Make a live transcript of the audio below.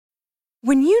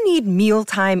When you need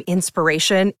mealtime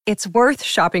inspiration, it's worth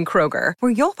shopping Kroger,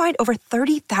 where you'll find over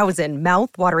 30,000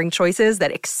 mouth-watering choices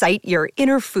that excite your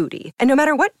inner foodie. And no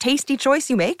matter what tasty choice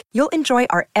you make, you'll enjoy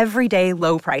our everyday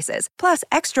low prices, plus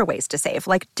extra ways to save,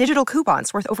 like digital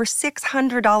coupons worth over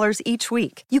 $600 each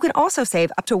week. You can also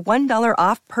save up to $1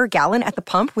 off per gallon at the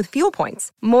pump with fuel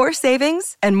points. More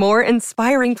savings and more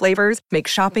inspiring flavors make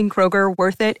shopping Kroger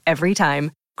worth it every time.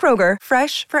 Kroger,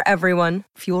 fresh for everyone.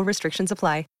 Fuel restrictions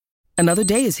apply. Another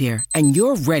day is here, and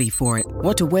you're ready for it.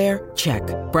 What to wear? Check.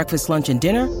 Breakfast, lunch, and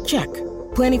dinner? Check.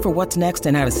 Planning for what's next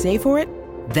and how to save for it?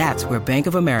 That's where Bank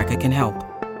of America can help.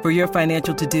 For your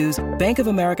financial to-dos, Bank of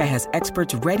America has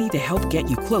experts ready to help get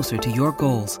you closer to your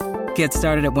goals. Get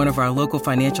started at one of our local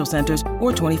financial centers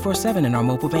or 24/7 in our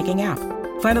mobile banking app.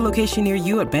 Find a location near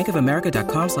you at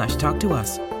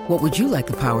bankofamerica.com/talktous. What would you like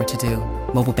the power to do?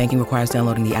 Mobile banking requires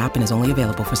downloading the app and is only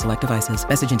available for select devices.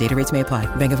 Message and data rates may apply.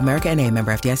 Bank of America N.A.,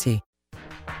 member FDIC.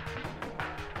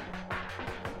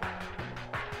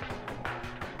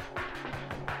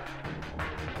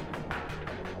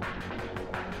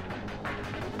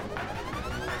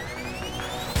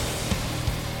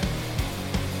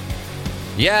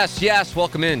 Yes.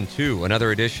 Welcome in to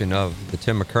another edition of the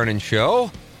Tim McKernan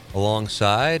Show,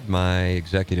 alongside my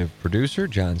executive producer,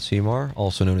 John Seymour,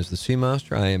 also known as the Sea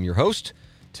Monster. I am your host,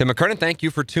 Tim McKernan. Thank you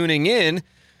for tuning in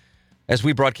as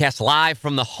we broadcast live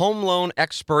from the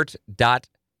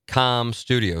HomeLoanExpert.com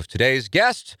studios. Today's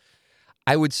guest,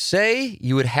 I would say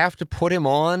you would have to put him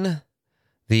on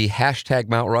the hashtag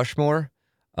Mount Rushmore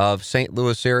of St.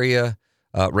 Louis area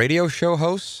radio show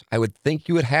hosts. I would think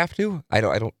you would have to.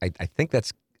 I think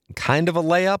that's kind of a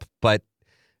layup, but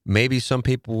maybe some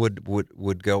people would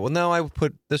go, well, no, I would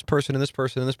put this person and this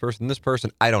person and this person and this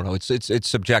person. I don't know. It's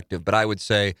subjective, but I would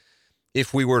say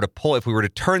if we were to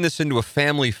turn this into a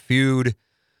Family Feud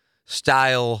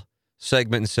style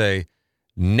segment and say,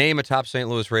 name a top St.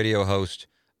 Louis radio host,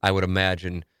 I would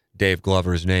imagine Dave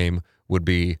Glover's name would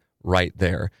be right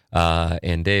there.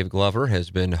 And Dave Glover has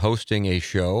been hosting a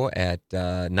show at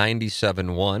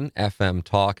 97.1 FM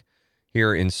Talk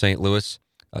here in St. Louis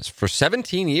for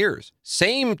 17 years.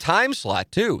 Same time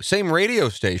slot, too. Same radio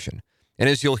station. And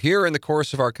as you'll hear in the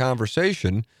course of our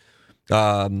conversation,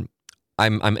 I'm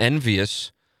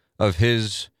envious of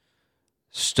his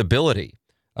stability.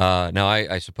 Now,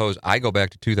 I suppose I go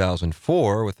back to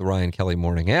 2004 with the Ryan Kelly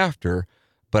Morning After,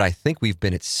 but I think we've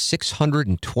been at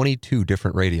 622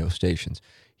 different radio stations.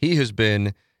 He has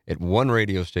been at one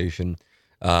radio station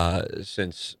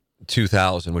since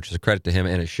 2000, which is a credit to him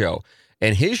and his show.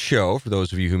 And his show, for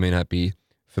those of you who may not be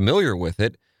familiar with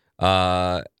it,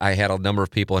 I had a number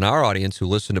of people in our audience who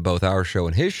listen to both our show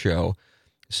and his show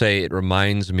say it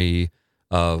reminds me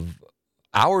of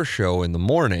our show in the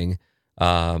morning,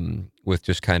 with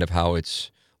just kind of how it's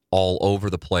all over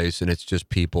the place and it's just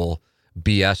people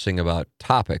BSing about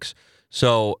topics.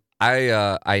 So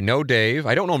I know Dave.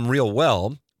 I don't know him real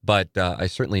well, but I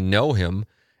certainly know him,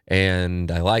 and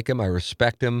I like him. I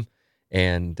respect him,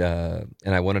 and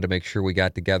I wanted to make sure we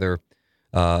got together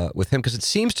with him because it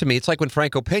seems to me it's like when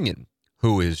Franco Pinion,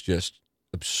 who is just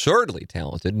absurdly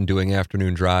talented and doing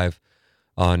Afternoon Drive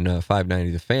on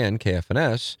 590 The Fan,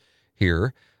 KFNS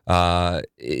here,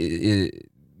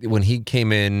 when he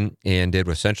came in and did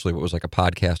essentially what was like a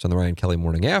podcast on the Ryan Kelly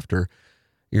Morning After,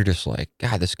 you're just like,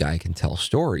 God, this guy can tell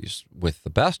stories with the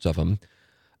best of them.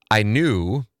 I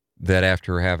knew that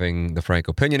after having the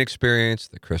Franco Pinion experience,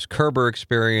 the Chris Kerber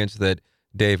experience, that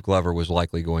Dave Glover was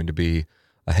likely going to be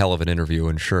a hell of an interview.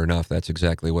 And sure enough, that's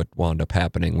exactly what wound up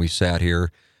happening. We sat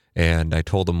here and I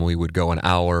told him we would go an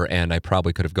hour, and I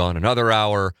probably could have gone another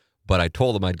hour, but I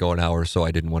told him I'd go an hour, so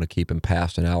I didn't want to keep him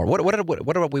past an hour. What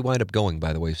did we wind up going,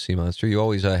 by the way, Sea Monster? You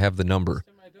always have the number.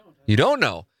 You don't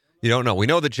know. You don't know. We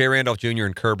know that Jay Randolph Jr.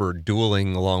 and Kerber are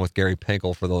dueling along with Gary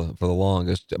Pinkel for the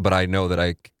longest, but I know that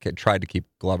I tried to keep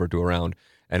Glover to around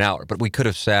an hour. But we could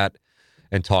have sat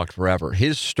and talked forever.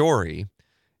 His story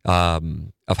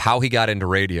of how he got into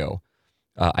radio,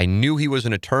 I knew he was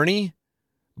an attorney,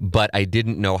 but I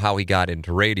didn't know how he got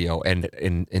into radio,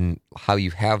 and how you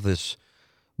have this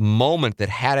moment that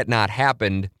had it not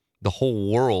happened, the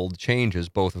whole world changes,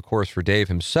 both, of course, for Dave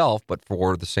himself, but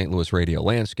for the St. Louis radio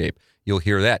landscape. You'll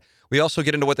hear that. We also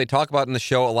get into what they talk about in the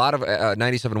show. A lot of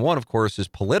 97.1, of course, is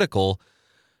political,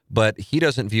 but he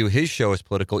doesn't view his show as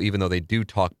political, even though they do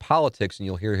talk politics, and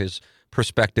you'll hear his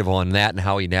perspective on that and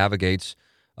how he navigates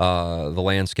the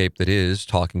landscape that is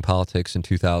talking politics in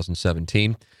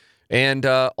 2017. And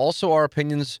also our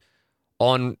opinions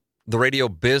on the radio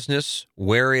business,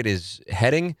 where it is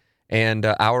heading, and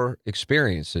our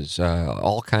experiences,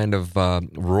 all kind of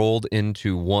rolled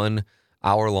into one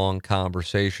hour-long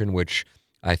conversation, which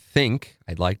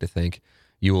I'd like to think,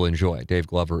 you will enjoy. Dave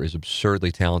Glover is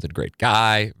absurdly talented, great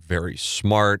guy, very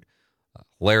smart,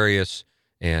 hilarious,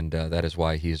 and that is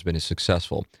why he has been as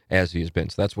successful as he has been.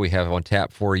 So that's what we have on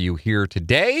tap for you here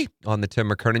today on the Tim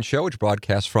McKernan Show, which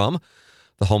broadcasts from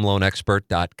the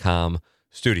HomeLoanExpert.com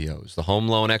studios. The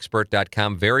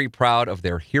HomeLoanExpert.com, very proud of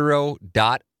their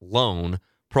Hero.Loan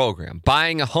program.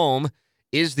 Buying a home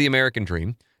is the American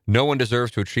dream. No one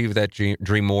deserves to achieve that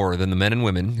dream more than the men and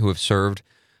women who have served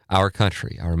our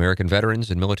country. Our American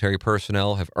veterans and military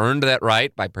personnel have earned that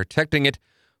right by protecting it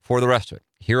for the rest of it.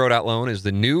 Hero.Loan is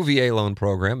the new VA loan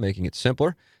program, making it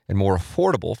simpler and more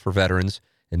affordable for veterans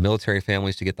and military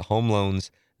families to get the home loans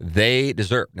they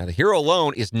deserve. Now, the Hero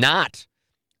Loan is not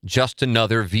just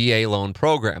another VA loan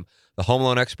program. The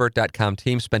HomeLoanExpert.com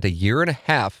team spent 1.5 years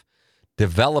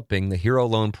developing the Hero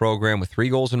Loan program with 3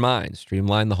 goals in mind: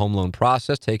 streamline the home loan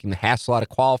process, taking the hassle out of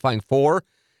qualifying for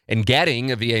and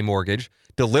getting a VA mortgage,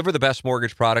 deliver the best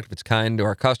mortgage product of its kind to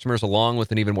our customers, along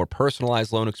with an even more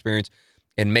personalized loan experience,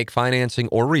 and make financing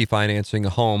or refinancing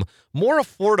a home more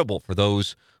affordable for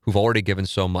those who've already given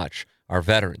so much, our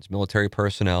veterans, military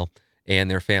personnel,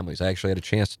 and their families. I actually had a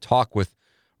chance to talk with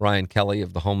Ryan Kelly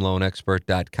of the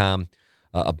HomeLoanExpert.com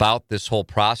about this whole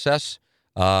process.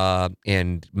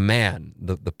 And man,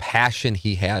 the passion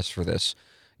he has for this.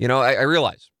 You know, I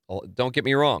realize, don't get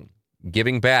me wrong,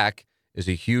 giving back is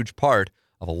a huge part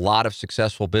of a lot of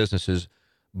successful businesses,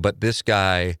 but this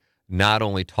guy not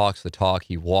only talks the talk,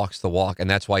 he walks the walk, and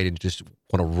that's why he didn't just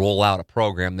want to roll out a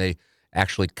program. They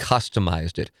actually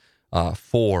customized it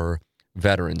for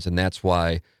veterans, and that's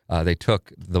why they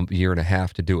took the 1.5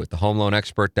 years to do it. The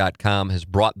HomeLoanExpert.com has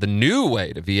brought the new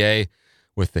way to VA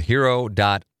with the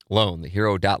Hero.Loan. The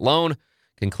Hero.Loan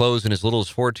can close in as little as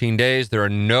 14 days. There are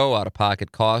no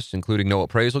out-of-pocket costs, including no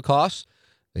appraisal costs.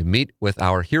 They meet with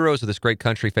our heroes of this great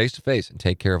country face-to-face and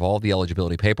take care of all the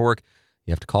eligibility paperwork.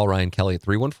 You have to call Ryan Kelly at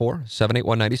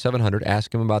 314-781-9700.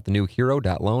 Ask him about the new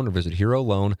Hero.Loan or visit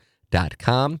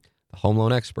HeroLoan.com. The Home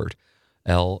Loan Expert,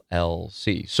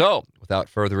 LLC. So, without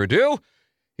further ado,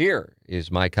 here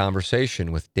is my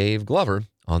conversation with Dave Glover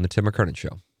on the Tim McKernan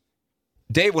Show.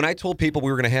 Dave, when I told people we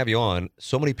were going to have you on,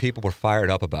 so many people were fired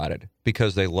up about it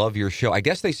because they love your show. I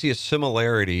guess they see a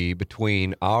similarity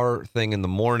between our thing in the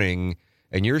morning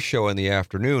and your show in the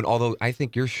afternoon, although I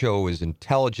think your show is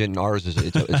intelligent and ours is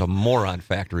it's a moron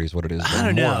factory is what it is. I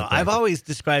don't know. I've always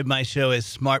described my show as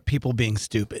smart people being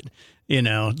stupid. You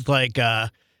know, like I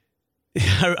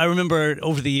remember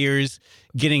over the years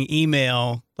getting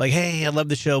email like, hey, I love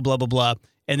the show, blah, blah, blah.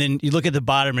 And then you look at the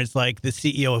bottom, it's like the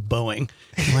CEO of Boeing.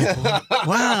 I'm like,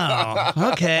 wow,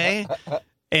 okay.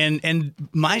 And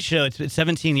my show, it's been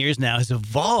 17 years now, has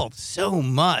evolved so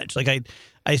much. Like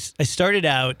I started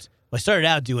out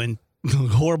doing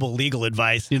horrible legal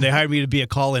advice. You know, they hired me to be a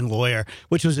call-in lawyer,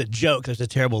 which was a joke. I was a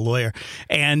terrible lawyer.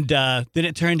 And then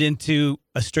it turned into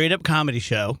a straight-up comedy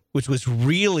show, which was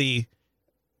really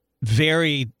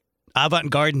very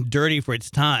avant-garde and dirty for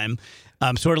its time,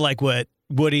 sort of like what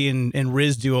Woody and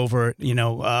Riz do over,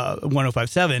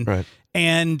 105.7. Right.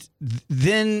 And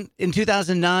then in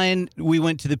 2009, we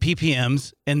went to the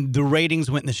PPMs, and the ratings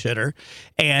went in the shitter.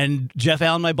 And Jeff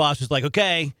Allen, my boss, was like,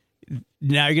 okay,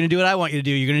 now you're going to do what I want you to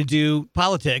do. You're going to do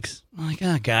politics. I'm like,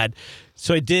 oh, God.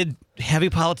 So I did heavy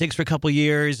politics for a couple of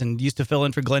years and used to fill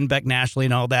in for Glenn Beck nationally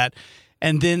and all that.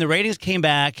 And then the ratings came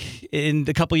back in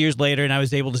a couple of years later, and I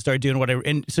was able to start doing whatever.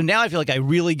 And so now I feel like I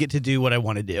really get to do what I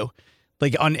want to do.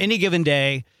 Like on any given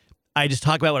day, I just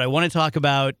talk about what I want to talk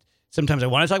about. Sometimes I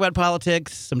want to talk about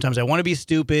politics. Sometimes I want to be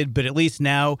stupid. But at least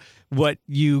now what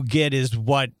you get is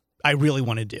what I really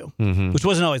want to do, which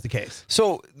wasn't always the case.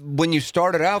 So when you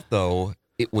started out, though,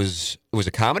 it was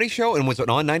a comedy show, and was it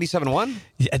on 97.1?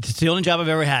 Yeah, it's the only job I've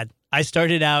ever had. I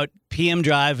started out PM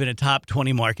Drive in a top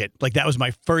 20 market. Like that was my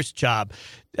first job,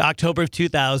 October of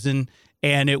 2000.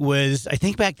 And it was, I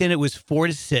think back then it was 4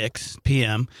 to 6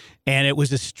 p.m. And it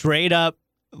was a straight up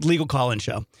legal call-in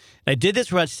show. And I did this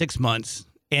for about 6 months.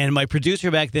 And my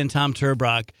producer back then, Tom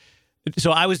Turbrock,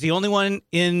 so I was the only one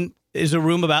in a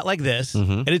room about like this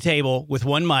at a table with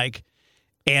one mic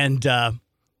and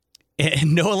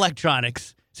no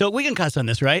electronics. So we can cuss on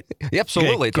this, right? Yeah,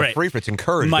 absolutely. Okay, it's a free for it's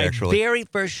encouraged, actually.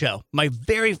 My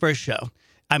very first show.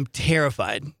 I'm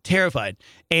terrified.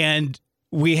 And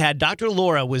we had Dr.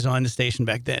 Laura was on the station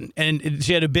back then, and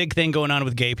she had a big thing going on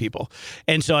with gay people.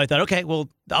 And so I thought, okay, well,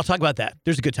 I'll talk about that.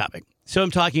 There's a good topic. So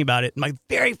I'm talking about it. My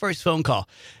very first phone call,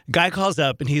 guy calls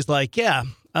up, and he's like, yeah,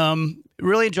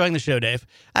 really enjoying the show, Dave.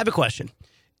 I have a question.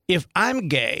 If I'm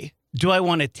gay, do I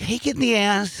want to take it in the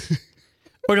ass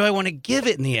or do I want to give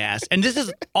it in the ass? And this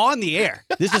is on the air.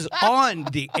 This is on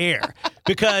the air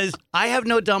because I have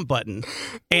no dump button.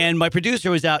 And my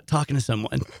producer was out talking to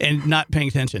someone and not paying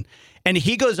attention. And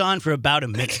he goes on for about a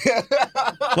minute.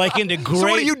 Like into great... So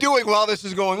what are you doing while this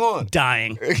is going on?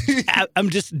 Dying. I'm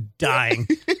just dying.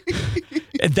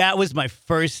 That was my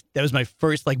first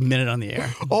like minute on the air.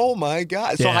 Oh my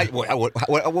God! So, Yeah.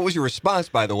 what was your response,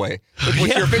 by the way?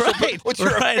 What's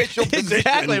your official position?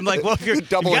 Exactly. I'm like, well, if you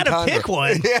got to pick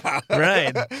one, yeah,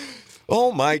 right?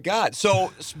 Oh my God!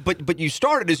 So, but you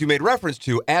started, as you made reference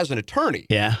to, as an attorney.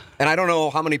 Yeah. And I don't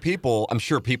know how many people. I'm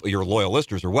sure your loyal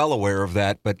listeners are well aware of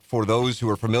that. But for those who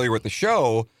are familiar with the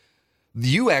show,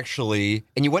 you actually,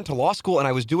 and you went to law school, and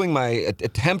I was doing my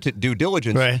attempt at due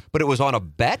diligence, right. But it was on a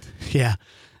bet. Yeah.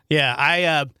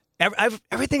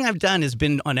 Everything I've done has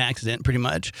been on accident, pretty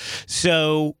much.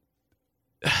 So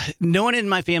no one in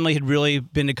my family had really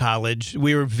been to college.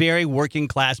 We were very working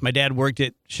class. My dad worked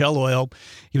at Shell Oil.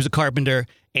 He was a carpenter,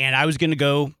 and I was going to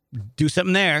go do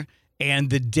something there. And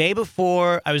the day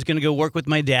before I was going to go work with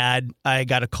my dad, I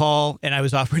got a call, and I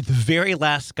was offered the very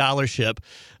last scholarship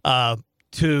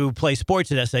to play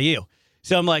sports at SIU.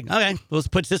 So I'm like, okay, well, let's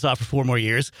put this off for 4 more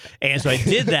years. And so I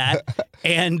did that.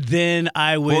 And then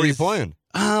I was... What were you playing?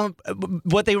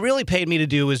 What they really paid me to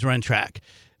do was run track.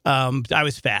 I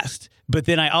was fast. But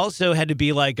then I also had to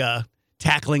be like a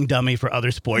tackling dummy for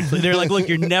other sports. They're like, look,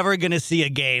 you're never going to see a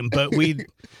game. But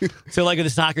so like with the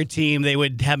soccer team, they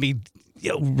would have me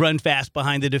run fast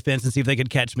behind the defense and see if they could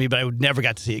catch me. But I never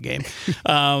got to see a game.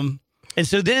 And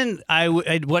so then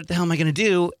what the hell am I going to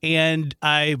do? And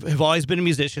I have always been a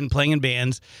musician, playing in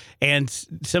bands. And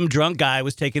some drunk guy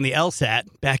was taking the LSAT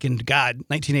back in,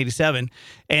 1987.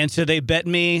 And so they bet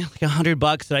me like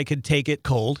 $100 that I could take it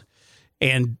cold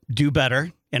and do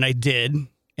better. And I did.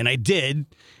 And I did.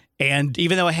 And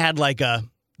even though I had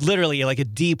literally a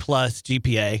D+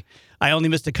 GPA, I only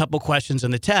missed a couple questions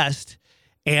on the test.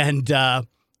 And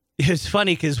it was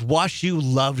funny because WashU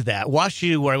loved that.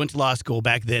 WashU, where I went to law school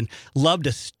back then, loved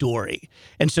a story.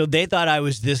 And so they thought I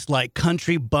was this like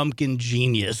country bumpkin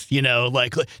genius,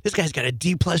 like this guy's got a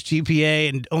D+ GPA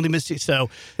and only missed. So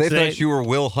they thought you were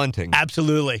Will Hunting.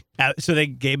 Absolutely. So they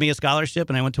gave me a scholarship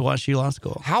and I went to WashU Law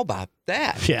School. How about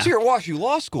that? Yeah. So you're at WashU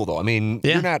Law School, though. I mean,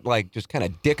 You're not like just kind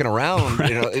of dicking around.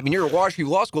 Right. I mean, you're at WashU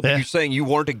Law School. But you're saying you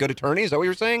weren't a good attorney? Is that what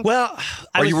you're saying? Well,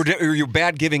 you were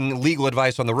bad giving legal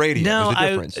advice on the radio? No, was the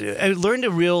difference? I learned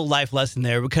a real life lesson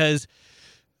there because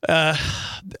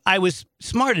I was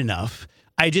smart enough.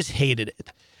 I just hated it.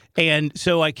 And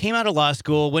so I came out of law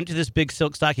school, went to this big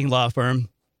silk stocking law firm.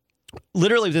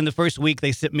 Literally within the first week,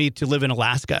 they sent me to live in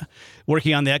Alaska,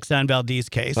 working on the Exxon Valdez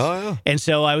case. Oh, yeah. And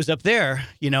so I was up there,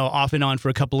 off and on for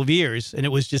a couple of years, and it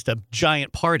was just a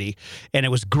giant party, and it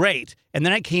was great. And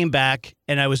then I came back,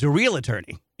 and I was a real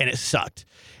attorney, and it sucked.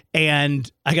 And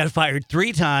I got fired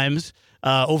 3 times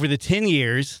over the 10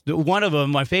 years. One of them,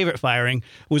 my favorite firing,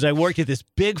 was I worked at this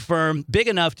big firm, big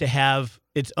enough to have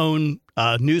its own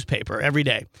newspaper every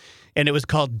day. And it was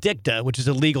called Dicta, which is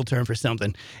a legal term for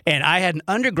something. And I had an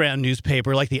underground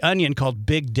newspaper like The Onion called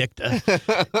Big Dicta.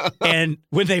 And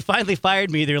when they finally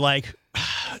fired me, they're like,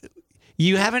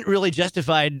 you haven't really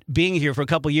justified being here for a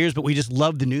couple of years, but we just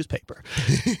love the newspaper.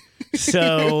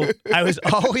 So I was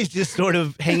always just sort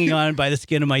of hanging on by the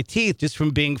skin of my teeth just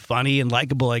from being funny and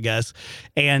likable, I guess.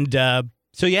 And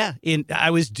I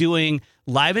was doing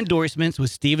live endorsements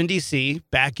with Stephen DC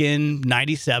back in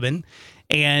 97.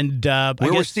 And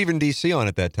where was Stephen DC on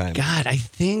at that time? God, I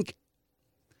think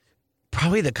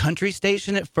probably the country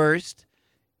station at first,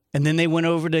 and then they went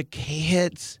over to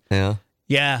K-Hits. Yeah.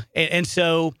 Yeah, and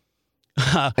so...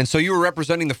 and so you were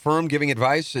representing the firm, giving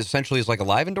advice essentially as like a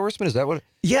live endorsement? Is that what?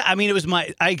 Yeah, I mean, it was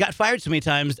I got fired so many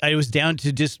times, I was down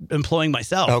to just employing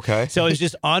myself. Okay. So I was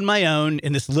just on my own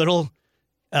in this little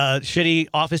shitty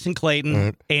office in Clayton,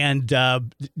 right. And I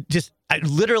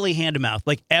literally hand to mouth,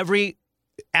 like every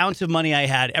ounce of money I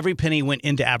had, every penny went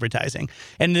into advertising.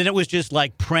 And then it was just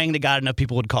like praying to God enough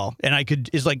people would call. And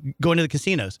it's like going to the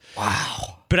casinos.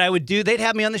 Wow. But they'd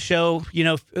have me on the show,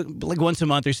 like once a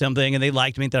month or something, and they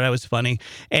liked me, thought I was funny.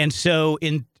 And so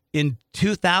in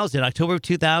 2000, October of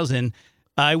 2000,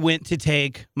 I went to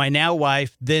take my now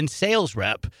wife, then sales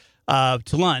rep, to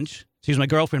lunch. She was my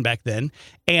girlfriend back then.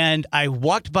 And I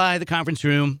walked by the conference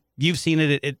room. You've seen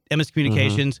it at MS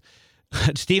Communications.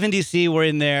 Mm-hmm. Stephen DC were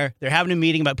in there. They're having a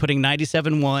meeting about putting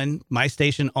 97.1, my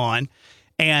station, on.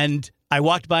 And I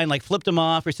walked by and like flipped them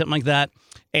off or something like that.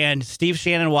 And Steve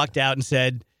Shannon walked out and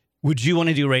said, "Would you want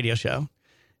to do a radio show?"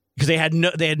 Because they had no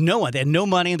one. They had no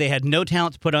money. They had no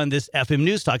talent to put on this FM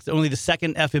news talk. It's only the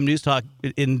second FM news talk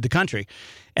in the country.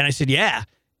 And I said, yeah.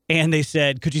 And they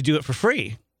said, "Could you do it for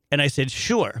free?" And I said,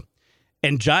 sure.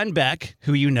 And John Beck,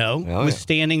 who you know, was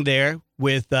standing there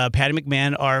with Patty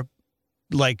McMahon, our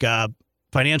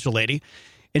financial lady.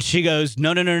 And she goes,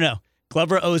 no.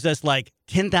 Glover owes us like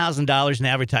 $10,000 in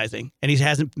advertising, and he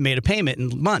hasn't made a payment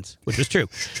in months, which was true.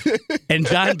 And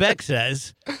John Beck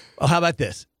says, oh, how about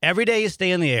this? Every day you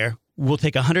stay in the air, we'll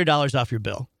take $100 off your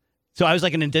bill. So I was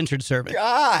like an indentured servant.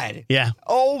 God. Yeah.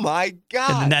 Oh, my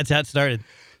God. And that's how it started.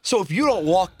 So if you don't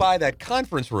walk by that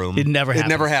conference room, it never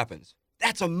happens.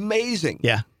 That's amazing.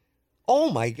 Yeah.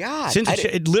 Oh, my God.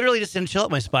 It literally just sent a chill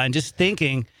up my spine, just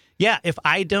thinking, yeah, if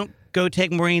I don't go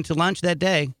take Maureen to lunch that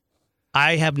day,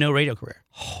 I have no radio career.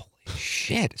 Holy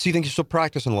shit. So you think you're still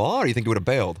practicing law, or do you think you would have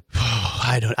bailed?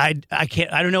 I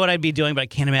don't know what I'd be doing, but I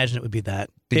can't imagine it would be that.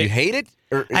 Did you hate it?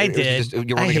 I did.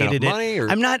 You weren't making enough money? Or?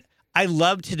 I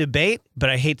love to debate, but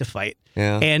I hate to fight.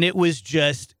 Yeah. And it was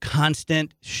just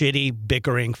constant, shitty,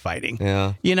 bickering fighting.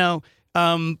 Yeah. You know,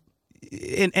 I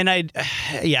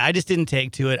just didn't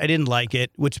take to it. I didn't like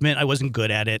it, which meant I wasn't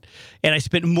good at it. And I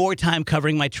spent more time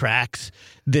covering my tracks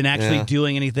than actually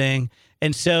doing anything.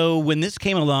 And so when this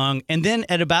came along, and then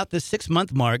at about the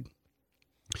 6-month mark,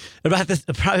 probably about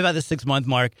the 6-month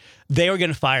mark, they were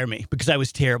going to fire me because I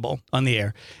was terrible on the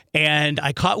air. And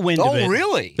I caught wind of it. Oh,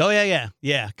 really? Oh,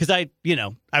 yeah. Because I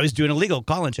was doing a legal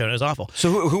call-in show, and it was awful.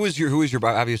 So who is your?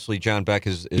 Obviously, John Beck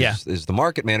is the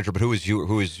market manager, but who is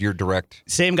your direct?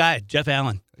 Same guy, Jeff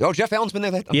Allen. Oh, Jeff Allen's been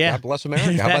there. Yeah. God bless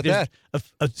America. In How fact, about that?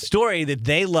 A story that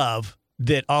they love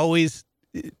that always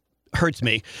hurts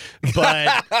me,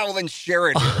 but well, then share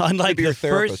it. On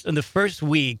the first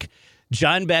week,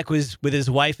 John Beck was with his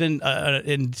wife in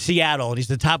Seattle, and he's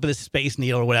the top of the Space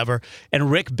Needle or whatever.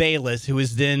 And Rick Bayless, who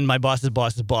is then my boss's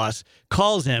boss,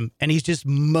 calls him, and he's just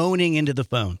moaning into the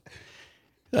phone.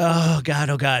 Oh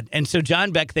God! And so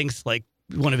John Beck thinks like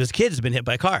one of his kids has been hit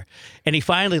by a car, and he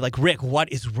finally like, Rick,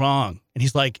 what is wrong? And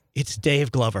he's like, it's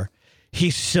Dave Glover.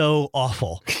 He's so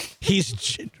awful. He's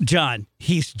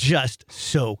just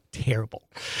so terrible.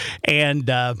 And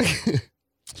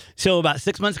so about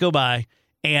 6 months go by,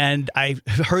 and I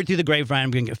heard through the grapevine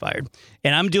I'm going to get fired.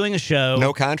 And I'm doing a show.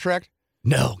 No contract?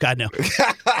 No, God, no.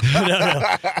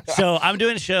 No. So I'm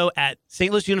doing a show at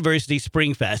St. Louis University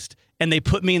Springfest, and they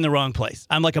put me in the wrong place.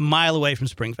 I'm like a mile away from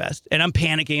Springfest, and I'm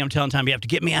panicking. I'm telling Tom, you have to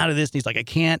get me out of this. And he's like, I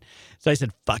can't. So I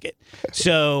said, fuck it.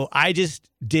 So I just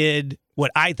did what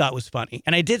I thought was funny.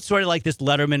 And I did sort of like this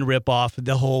Letterman ripoff,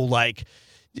 the whole like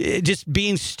just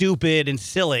being stupid and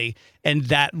silly. And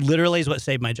that literally is what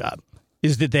saved my job.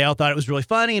 Is that they all thought it was really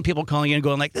funny, and people calling in and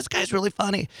going like, this guy's really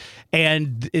funny.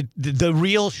 And the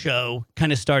real show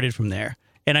kind of started from there.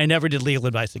 And I never did legal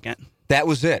advice again. That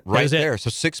was it, right there. It. So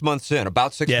 6 months in,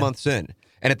 about 6 months in.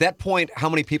 And at that point, how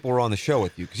many people were on the show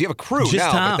with you? Because you have a crew just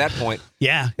now, Tom. but at that point.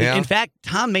 Yeah. In fact,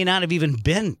 Tom may not have even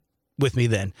been with me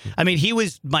then. I mean, he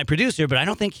was my producer, but I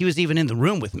don't think he was even in the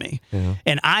room with me. Yeah.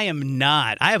 And I am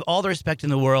not. I have all the respect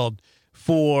in the world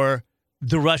for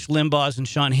the Rush Limbaughs and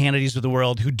Sean Hannitys of the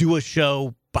world who do a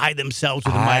show by themselves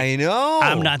with a mic. I know.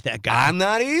 I'm not that guy. I'm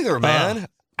not either, man.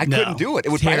 I couldn't do it.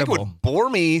 It would bore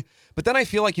me. But then I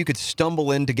feel like you could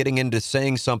stumble into getting into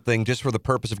saying something just for the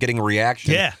purpose of getting a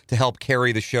reaction to help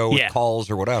carry the show with calls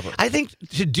or whatever. I think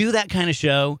to do that kind of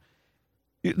show,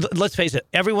 let's face it,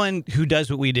 everyone who does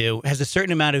what we do has a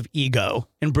certain amount of ego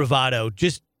and bravado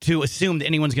just to assume that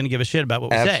anyone's going to give a shit about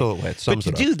what we say. Absolutely. It sums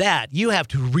but to do that, you have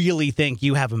to really think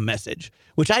you have a message,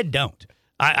 which I don't.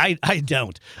 I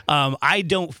don't. I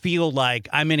don't feel like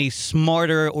I'm any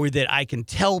smarter or that I can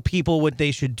tell people what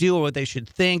they should do or what they should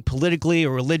think politically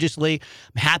or religiously.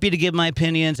 I'm happy to give my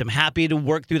opinions. I'm happy to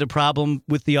work through the problem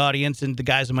with the audience and the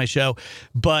guys on my show.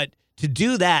 But to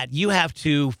do that, you have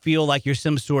to feel like you're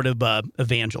some sort of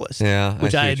evangelist,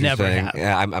 which I never have.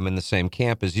 Yeah, I'm in the same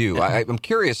camp as you. I'm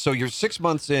curious. So you're 6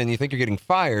 months in. You think you're getting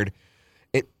fired.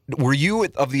 Were you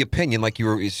of the opinion, like you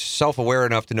were self-aware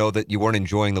enough to know that you weren't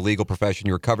enjoying the legal profession,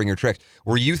 you were covering your tricks?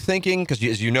 Were you thinking, because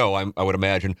as you know, I would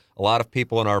imagine, a lot of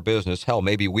people in our business, hell,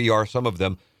 maybe we are some of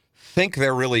them, think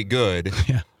they're really good,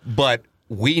 but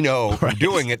we know from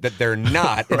doing it that they're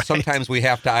not. And sometimes we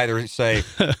have to either say,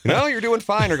 no, you're doing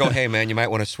fine, or go, hey, man, you might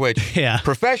want to switch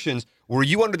professions. Were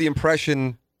you under the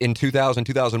impression in 2000,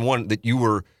 2001 that you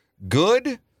were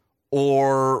good?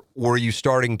 Or were you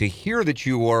starting to hear that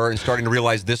you were and starting to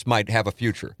realize this might have a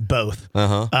future? Both.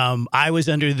 I was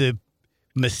under the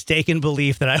mistaken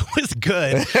belief that I was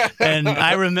good. And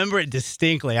I remember it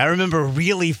distinctly. I remember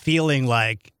really feeling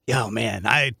like, oh, man,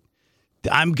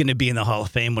 I'm going to be in the Hall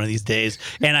of Fame one of these days.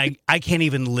 And I can't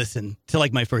even listen to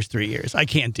like my first 3 years. I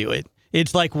can't do it.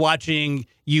 It's like watching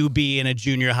you be in a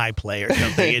junior high play or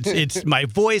something. It's my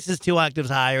voice is 2 octaves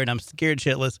higher and I'm scared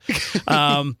shitless.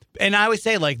 And I always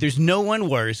say, like, there's no one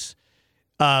worse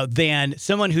than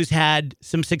someone who's had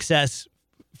some success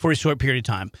for a short period of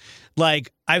time.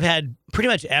 Like, I've had pretty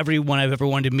much everyone I've ever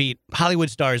wanted to meet, Hollywood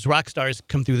stars, rock stars,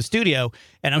 come through the studio,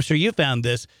 and I'm sure you found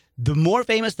this. The more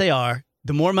famous they are,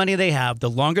 the more money they have, the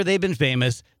longer they've been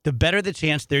famous, the better the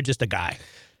chance they're just a guy.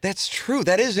 That's true.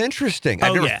 That is interesting.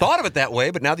 I've never thought of it that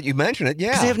way, but now that you mention it, yeah.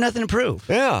 Because they have nothing to prove.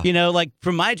 Yeah. You know, like,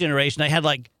 from my generation, I had,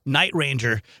 like, Night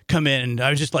Ranger come in, and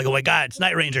I was just like, oh, my God, it's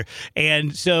Night Ranger.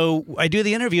 And so I do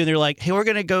the interview, and they're like, hey, we're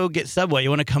going to go get Subway. You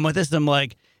want to come with us? And I'm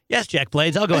like, yes, Jack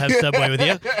Blades, I'll go have Subway with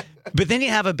you. But then you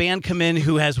have a band come in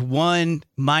who has one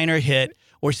minor hit,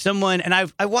 or someone, and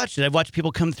I watched it. I've watched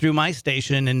people come through my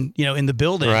station and, you know, in the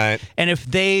building. Right. And if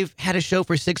they've had a show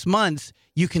for 6 months,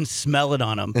 you can smell it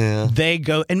on them. Yeah. They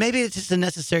go, and maybe it's just a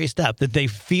necessary step that they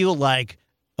feel like,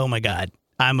 oh my God,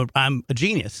 I'm a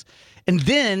genius. And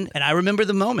then, and I remember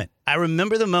the moment. I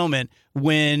remember the moment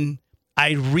when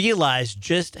I realized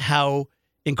just how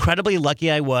incredibly lucky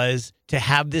I was to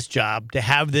have this job, to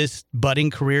have this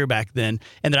budding career back then,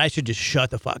 and that I should just shut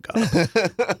the fuck up.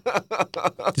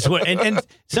 and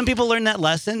some people learn that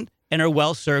lesson and are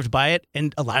well served by it,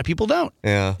 and a lot of people don't.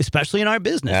 Yeah. Especially in our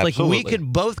business. Absolutely. Like, we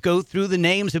could both go through the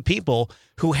names of people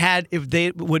who had, if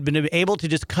they would have been able to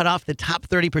just cut off the top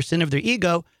 30% of their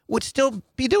ego, would still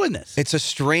be doing this. It's a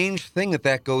strange thing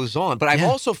that goes on. But I've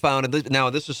also found, and now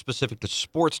this is specific to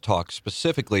sports talk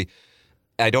specifically,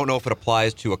 I don't know if it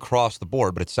applies to across the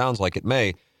board, but it sounds like it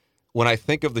may. When I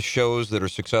think of the shows that are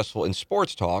successful in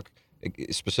sports talk,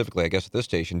 specifically, I guess, at this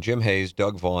station, Jim Hayes,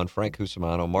 Doug Vaughn, Frank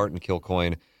Cusimano, Martin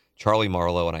Kilcoyne, Charlie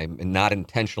Marlowe, and I'm not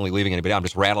intentionally leaving anybody out. I'm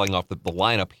just rattling off the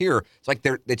lineup here. It's like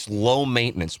it's low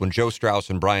maintenance. When Joe Strauss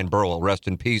and Brian Burwell, rest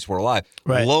in peace, were alive.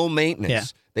 Right. Low maintenance.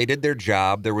 Yeah. They did their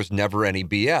job. There was never any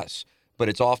BS. But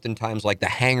it's oftentimes like the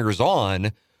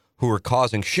hangers-on who are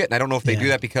causing shit. And I don't know if they do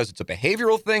that because it's a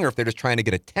behavioral thing or if they're just trying to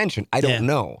get attention. I don't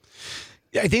know.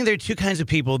 I think there are two kinds of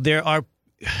people. There are...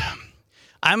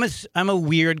 I'm a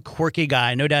weird, quirky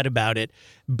guy, no doubt about it.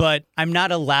 But I'm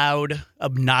not a loud,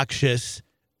 obnoxious...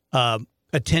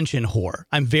 attention whore.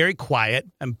 I'm very quiet.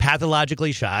 I'm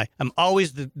pathologically shy. I'm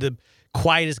always the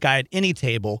quietest guy at any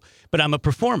table, but I'm a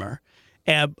performer.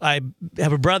 And I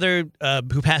have a brother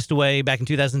who passed away back in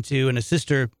 2002 and a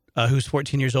sister who's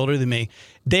 14 years older than me.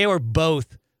 They were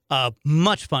both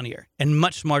much funnier and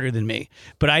much smarter than me.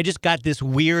 But I just got this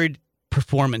weird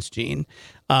performance gene,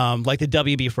 like the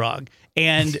WB Frog.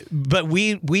 But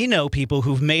we know people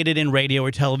who've made it in radio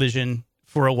or television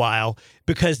for a while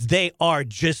because they are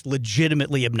just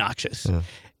legitimately obnoxious. Yeah.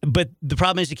 But the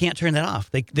problem is you can't turn that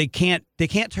off. They can't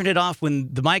turn it off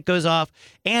when the mic goes off,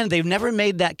 and they've never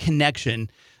made that connection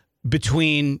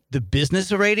between the business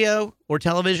of radio or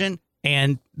television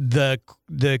and the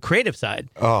creative side.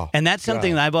 Oh, and that's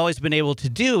something that I've always been able to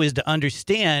do, is to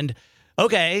understand,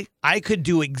 okay, I could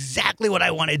do exactly what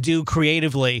I want to do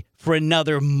creatively for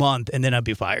another month and then I'd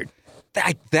be fired.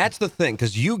 That's the thing,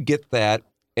 because you get that.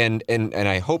 And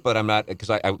I hope that I'm not, because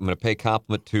I'm going to pay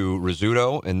compliment to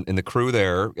Rizzuto and the crew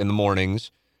there in the mornings,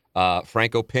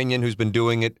 Franco Pinion, who's been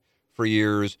doing it for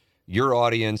years, your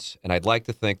audience, and I'd like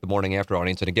to think the morning after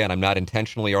audience. And again, I'm not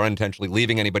intentionally or unintentionally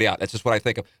leaving anybody out. That's just what I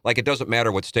think of. Like, it doesn't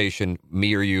matter what station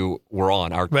me or you were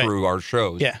on, our crew, our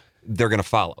shows. Yeah. They're going to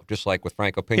follow. Just like with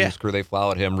Franco Pinion's crew, they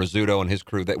followed him. Rizzuto and his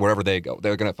crew, wherever they go,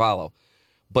 they're going to follow.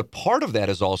 But part of that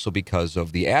is also because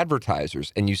of the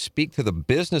advertisers, and you speak to the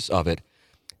business of it.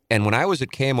 And when I was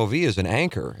at KMOV as an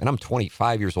anchor, and I'm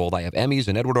 25 years old, I have Emmys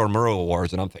and Edward R. Murrow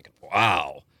Awards, and I'm thinking,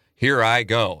 wow, here I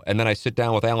go. And then I sit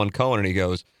down with Alan Cohen, and he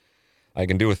goes, I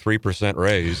can do a 3%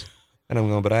 raise. And I'm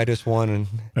going, but I just won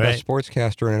Best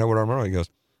Sportscaster and Edward R. Murrow. He goes,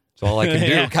 that's all I can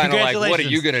do. Kind of like, what are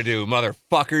you going to do,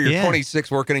 motherfucker? You're 26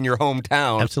 working in your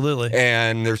hometown. Absolutely.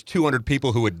 And there's 200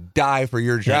 people who would die for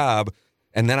your job.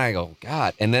 Yeah. And then I go,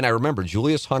 God. And then I remember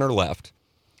Julius Hunter left,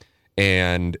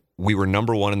 and we were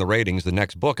number one in the ratings the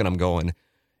next book, and I'm going,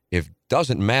 if it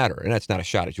doesn't matter, and that's not a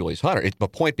shot at Julius Hunter. The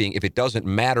point being, if it doesn't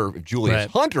matter if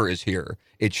Julius Hunter is here,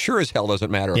 it sure as hell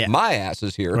doesn't matter if my ass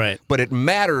is here. Right. But it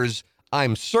matters,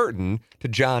 I'm certain, to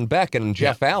John Beck and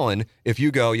Jeff Allen if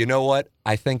you go, you know what,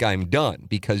 I think I'm done,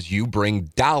 because you bring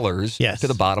dollars to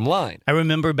the bottom line. I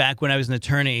remember back when I was an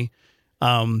attorney,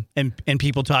 and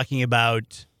people talking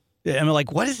about, I'm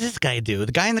like, what does this guy do?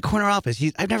 The guy in the corner office,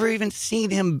 I've never even seen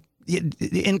him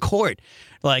in court.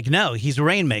 Like, no, he's a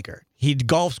rainmaker. He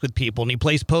golfs with people, and he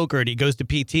plays poker, and he goes to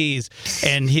PTs,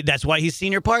 and that's why he's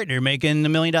senior partner, making $1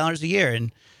 million a year.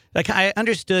 And like, I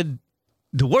understood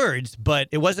the words, but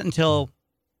it wasn't until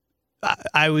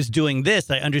I was doing this,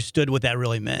 I understood what that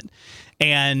really meant.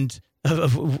 And a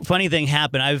funny thing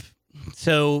happened. I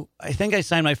think I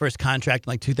signed my first contract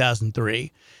in like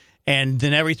 2003, and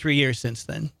then every 3 years since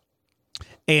then.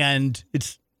 And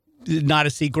it's not a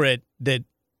secret that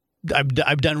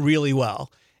I've done really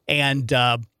well. And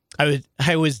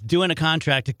I was doing a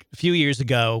contract a few years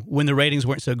ago when the ratings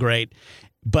weren't so great,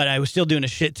 but I was still doing a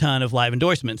shit ton of live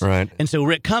endorsements. Right. And so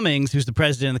Rick Cummings, who's the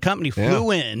president of the company,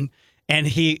 flew in, and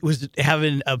he was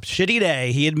having a shitty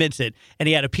day. He admits it. And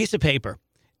he had a piece of paper.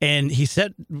 And he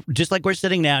said, just like we're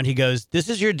sitting now, and he goes, "This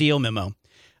is your deal memo.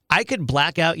 I could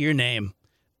black out your name.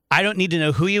 I don't need to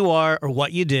know who you are or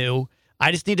what you do.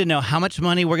 I just need to know how much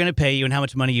money we're going to pay you and how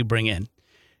much money you bring in."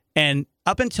 And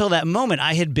up until that moment,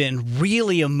 I had been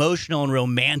really emotional and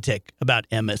romantic about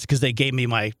Emmis because they gave me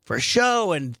my first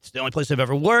show, and it's the only place I've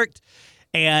ever worked.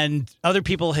 And other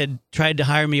people had tried to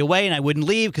hire me away, and I wouldn't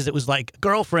leave because it was like a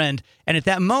girlfriend. And at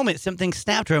that moment, something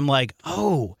snapped where I'm like,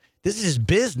 oh, this is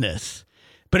business.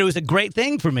 But it was a great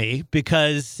thing for me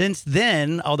because since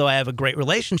then, although I have a great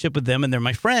relationship with them and they're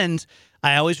my friends,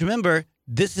 I always remember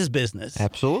this is business.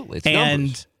 Absolutely. It's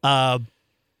numbers.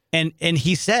 And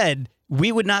he said,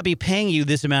 we would not be paying you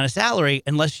this amount of salary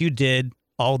unless you did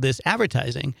all this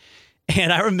advertising.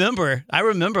 And I remember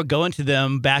going to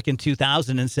them back in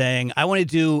 2000 and saying, I want to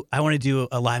do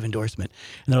a live endorsement.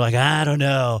 And they're like, I don't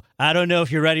know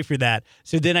if you're ready for that.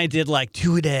 So then I did like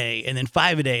 2 a day, and then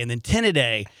 5 a day, and then 10 a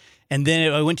day. And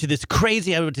then I went to this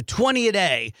crazy, I went to 20 a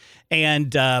day.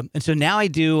 And so now I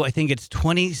think it's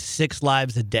 26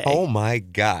 lives a day. Oh my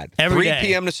God. Every 3 day.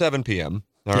 p.m. to 7 p.m.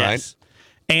 All right.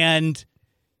 And,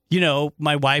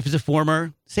 my wife is a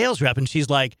former sales rep, and she's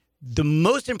like, the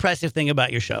most impressive thing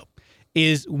about your show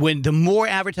is when the more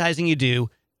advertising you do,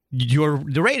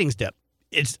 the ratings dip.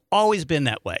 It's always been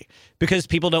that way because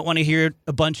people don't want to hear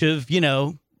a bunch of,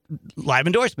 live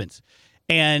endorsements.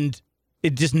 And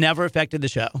it just never affected the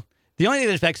show. The only thing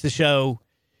that affects the show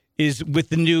is with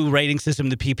the new rating system,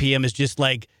 the PPM is just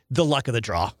like the luck of the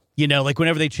draw. Like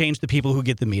whenever they change the people who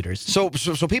get the meters. So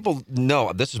people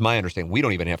know, this is my understanding, we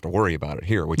don't even have to worry about it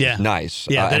here, which is nice.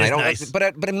 Yeah, that and is I don't, nice.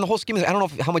 But in the whole scheme of it, I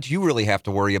don't know how much you really have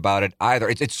to worry about it either.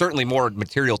 It's certainly more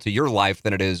material to your life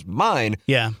than it is mine.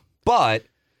 Yeah. But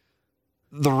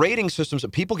the rating systems,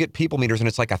 people get people meters, and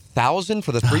it's like 1,000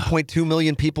 for the 3.2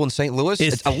 million people in St. Louis.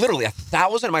 It's literally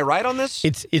 1,000. Am I right on this?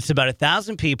 It's about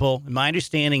 1,000 people. My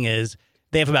understanding is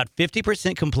they have about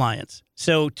 50% compliance.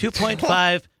 So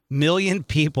 2.5 million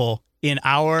people in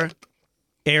our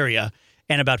area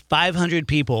and about 500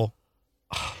 people.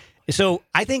 So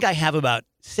I think I have about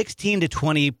 16 to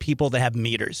 20 people that have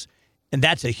meters. And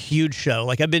that's a huge show.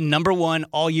 Like I've been number one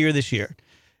all year this year.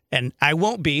 And I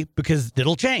won't be because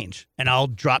it'll change. And I'll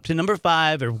drop to number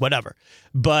 5 or whatever.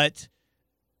 But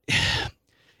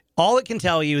all it can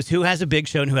tell you is who has a big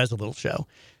show and who has a little show.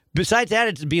 Besides that,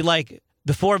 it'd be like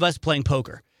the 4 of us playing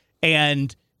poker.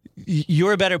 And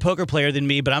you're a better poker player than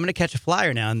me, but I'm going to catch a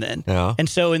flyer now and then. Yeah. And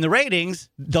so in the ratings,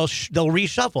 they'll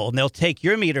reshuffle, and they'll take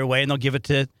your meter away, and they'll give it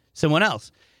to someone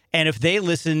else. And if they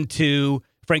listen to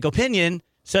Frank Opinion,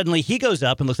 suddenly he goes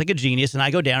up and looks like a genius, and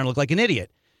I go down and look like an idiot.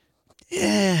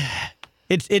 Yeah.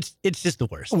 It's just the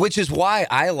worst. Which is why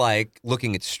I like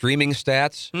looking at streaming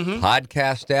stats,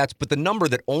 podcast stats, but the number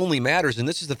that only matters, and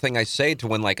this is the thing I say to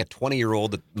when like a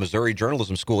 20-year-old at Missouri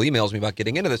Journalism School emails me about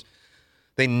getting into this,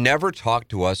 they never talk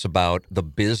to us about the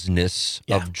business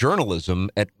of journalism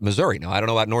at Missouri. Now, I don't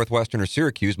know about Northwestern or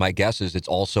Syracuse. My guess is it's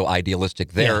also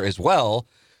idealistic there as well.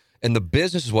 And the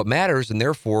business is what matters, and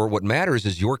therefore what matters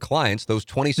is your clients, those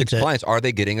 26 clients, are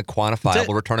they getting a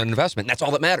quantifiable return on investment? And that's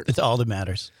all that matters. It's all that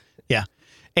matters. Yeah.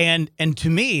 And to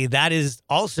me, that is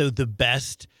also the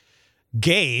best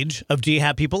gauge of do you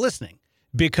have people listening?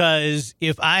 Because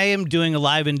if I am doing a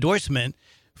live endorsement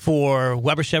for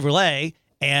Weber Chevrolet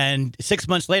and 6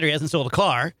 months later he hasn't sold a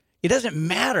car, it doesn't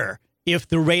matter if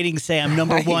the ratings say I'm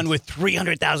number one with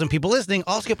 300,000 people listening.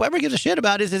 All Skip Weber gives a shit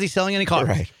about is he selling any cars?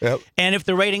 Right. Yep. And if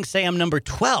the ratings say I'm number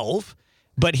 12,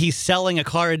 but he's selling a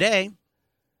car a day,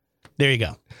 there you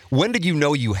go. When did you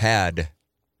know you had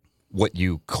what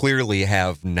you clearly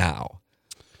have now?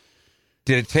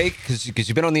 Did it take, because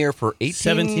you've been on the air for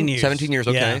 17 years. 17 years,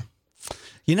 okay.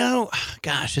 Yeah.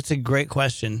 Gosh, it's a great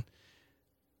question.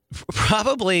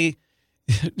 Probably,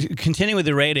 continuing with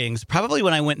the ratings, probably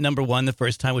when I went number one the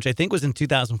first time, which I think was in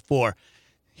 2004.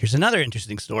 Here's another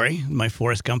interesting story, my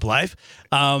Forrest Gump life.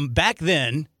 Back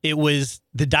then, it was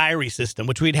the diary system,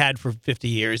 which we'd had for 50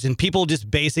 years, and people just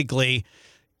basically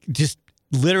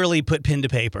literally put pen to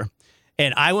paper.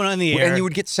 And I went on the air. And you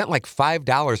would get sent like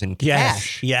 $5 in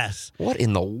cash. Yes. What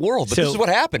in the world? But this is what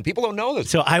happened. People don't know this.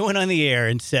 So I went on the air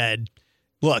and said,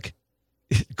 look,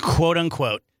 quote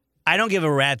unquote, I don't give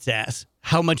a rat's ass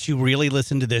how much you really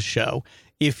listen to this show.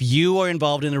 If you are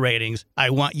involved in the ratings,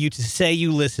 I want you to say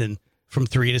you listen from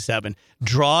 3 to 7.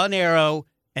 Draw an arrow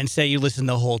and say you listen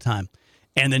the whole time.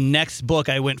 And the next book,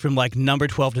 I went from like number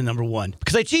 12 to number 1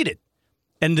 because I cheated.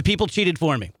 And the people cheated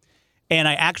for me. And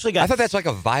I actually got... I thought that's like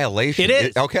a violation. It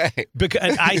is. Okay.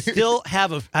 Because I still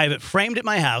have I have it framed at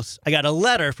my house. I got a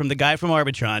letter from the guy from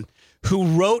Arbitron who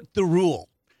wrote the rule.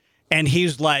 And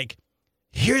he's like,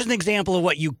 here's an example of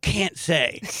what you can't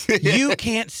say. You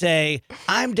can't say,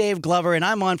 I'm Dave Glover and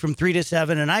I'm on from 3 to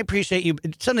 7 and I appreciate you.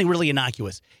 It's something really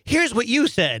innocuous. Here's what you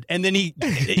said. And then he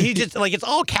just like, it's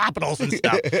all capitals and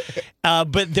stuff.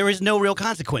 But there was no real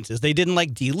consequences. They didn't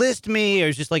like delist me. It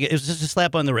was just a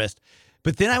slap on the wrist.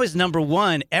 But then I was number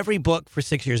 1 every book for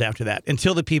 6 years after that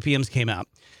until the PPMs came out.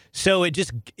 So I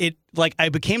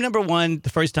became number 1 the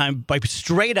first time by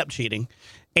straight up cheating.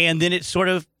 And then it sort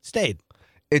of stayed.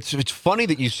 It's funny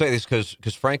that you say this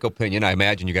because Franco Pinion, I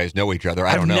imagine you guys know each other.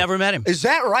 I don't know. I've never met him. Is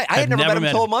that right? I had never met him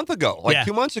until a month ago, like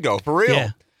 2 months ago, for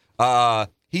real. Yeah.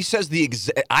 He says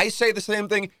I say the same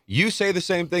thing, you say the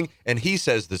same thing, and he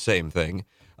says the same thing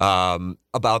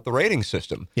about the rating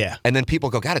system. Yeah. And then people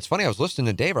go, God, it's funny. I was listening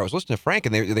to Dave, or I was listening to Frank,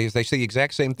 and they say the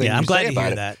exact same thing. Yeah, I'm glad to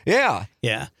hear it. that. Yeah.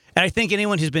 Yeah. And I think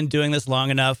anyone who's been doing this long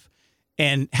enough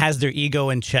and has their ego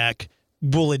in check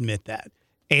will admit that.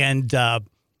 And,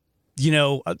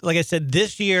 like I said,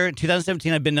 this year,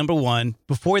 2017, I've been number 1.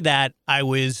 Before that, I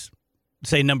was,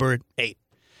 say, number 8.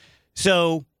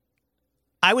 So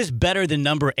I was better than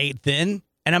number 8 then,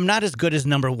 and I'm not as good as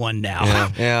number 1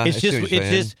 now. Yeah. It's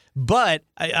just, but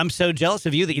I'm so jealous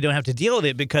of you that you don't have to deal with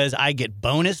it because I get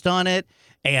bonused on it.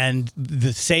 And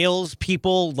the sales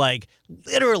people, like,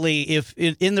 literally, if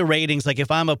in the ratings, like, if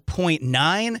I'm a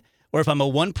 0.9 or if I'm a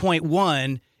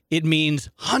 1.1, it means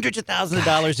hundreds of thousands of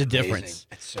dollars of difference.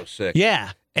 That's so sick.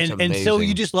 Yeah. And so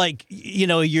you just like,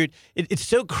 it's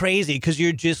so crazy because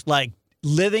you're just like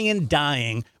living and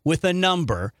dying with a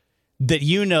number that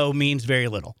means very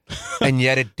little. And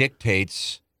yet it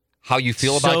dictates how you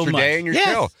feel about your day and your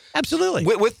show. Absolutely.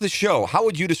 With the show, how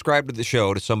would you describe the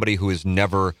show to somebody who has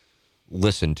never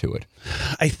listened to it?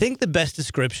 I think the best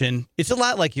description, it's a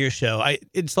lot like your show. I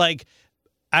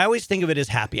always think of it as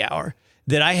happy hour.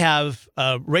 That I have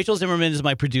Rachel Zimmerman is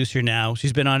my producer now.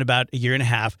 She's been on about a year and a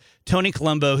half. Tony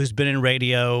Colombo, who's been in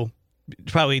radio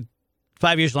probably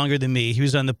 5 years longer than me. He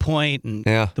was on The Point and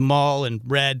The Mall and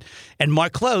Red. And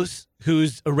Mark Close,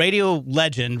 who's a radio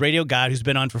legend, radio god, who's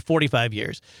been on for 45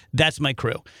 years. That's my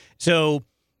crew. So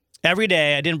every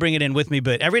day, I didn't bring it in with me,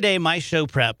 but every day my show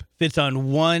prep fits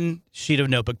on one sheet of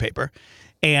notebook paper.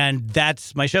 And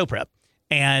that's my show prep.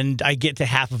 And I get to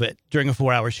half of it during a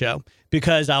 4-hour show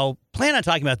because I'll plan on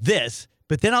talking about this,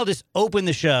 but then I'll just open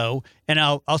the show and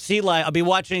I'll see, like, I'll be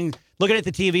looking at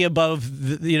the TV above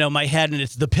my head, and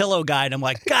it's The Pillow Guy, and I'm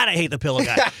like, God, I hate The Pillow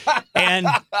Guy. And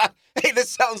hey, this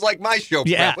sounds like my show.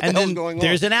 Yeah, what the hell's going on?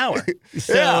 There's an hour.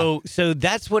 So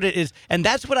that's what it is, and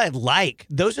that's what I like.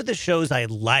 Those are the shows I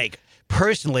like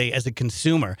personally as a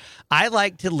consumer. I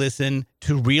like to listen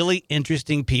to really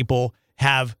interesting people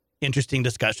have interesting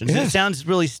discussions. Yeah. It sounds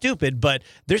really stupid, but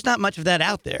there's not much of that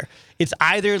out there. It's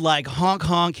either like honk,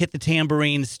 honk, hit the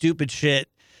tambourine, stupid shit,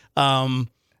 dumb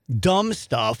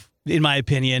stuff, in my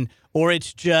opinion, or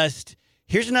it's just,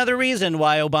 here's another reason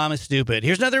why Obama's stupid.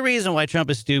 Here's another reason why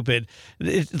Trump is stupid.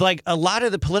 It's like a lot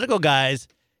of the political guys,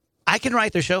 I can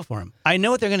write their show for them. I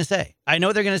know what they're going to say.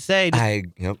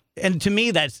 And to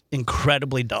me, that's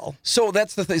incredibly dull. So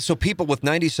that's the thing. So people with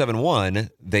 97.1,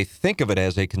 they think of it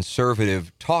as a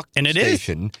conservative talk and it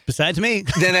station. Is, besides me.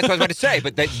 Then that's what I was about to say.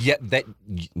 But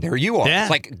there you are. Yeah.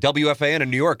 It's like WFAN in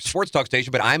New York, sports talk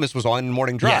station, but Imus was on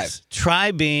Morning Drive. Yes.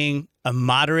 Try being a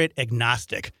moderate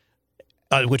agnostic,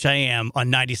 which I am on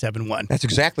 97.1. That's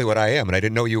exactly what I am, and I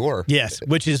didn't know you were. Yes,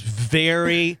 which is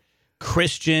very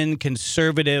Christian,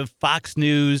 conservative, Fox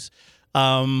News.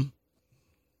 And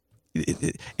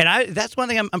that's one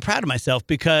thing I'm proud of myself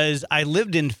because I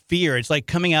lived in fear. It's like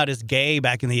coming out as gay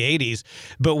back in the 80s.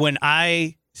 But when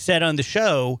I said on the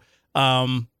show,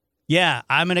 I'm an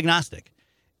agnostic.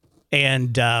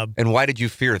 And why did you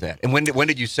fear that? And when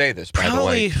did you say this, by the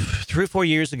way? Probably 3 or 4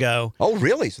 years ago. Oh,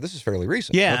 really? So this is fairly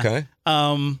recent. Yeah. Okay.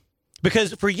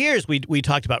 Because for years we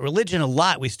talked about religion a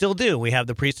lot. We still do. We have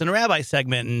the priest and the rabbi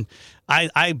segment, and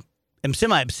I am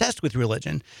semi-obsessed with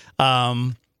religion.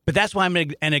 But that's why I'm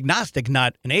an agnostic,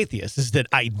 not an atheist, is that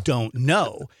I don't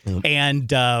know. Mm.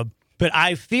 And But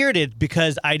I feared it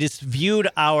because I just viewed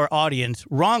our audience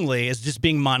wrongly as just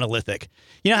being monolithic.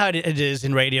 You know how it is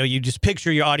in radio? You just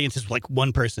picture your audience as like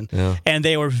one person. Yeah. And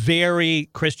they were very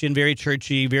Christian, very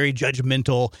churchy, very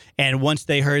judgmental. And once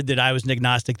they heard that I was an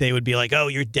agnostic, they would be like, oh,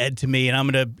 you're dead to me, and I'm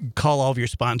going to call all of your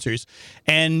sponsors.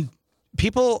 And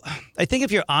people, I think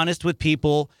if you're honest with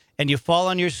people and you fall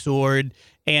on your sword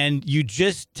and you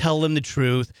just tell them the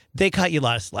truth, they cut you a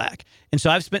lot of slack. And so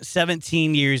I've spent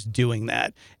 17 years doing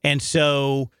that. And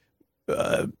so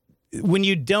when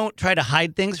you don't try to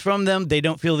hide things from them, they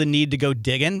don't feel the need to go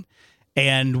digging.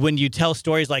 And when you tell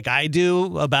stories like I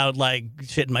do about like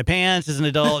shit in my pants as an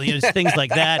adult, you know, just things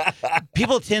like that,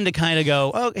 people tend to kind of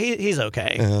go, oh, he's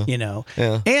okay, you know.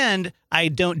 Yeah. And I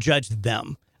don't judge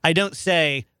them. I don't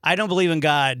say, I don't believe in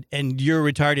God and you're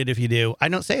retarded if you do. I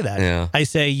don't say that. Yeah. I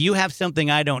say, you have something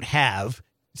I don't have.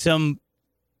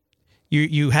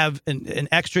 You have an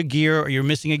extra gear or you're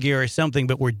missing a gear or something,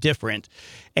 but we're different.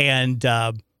 And,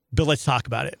 but let's talk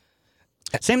about it.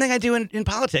 Same thing I do in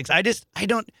politics.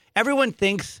 Everyone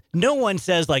thinks, no one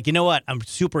says like, you know what, I'm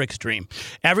super extreme.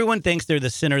 Everyone thinks they're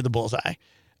the center of the bullseye.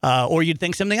 Or you'd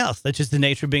think something else. That's just the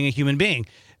nature of being a human being.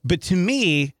 But to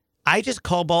me, I just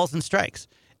call balls and strikes.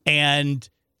 And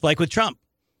like with Trump,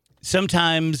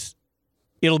 sometimes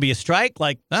it'll be a strike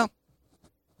like, oh,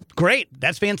 great,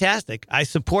 that's fantastic. I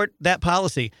support that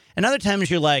policy. And other times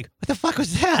you're like, what the fuck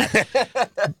was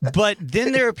that? But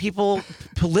then there are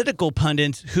political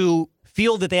pundits who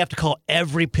feel that they have to call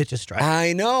every pitch a strike.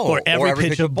 I know. Or every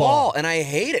pitch a ball. And I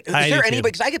hate it. Is I there do anybody, too.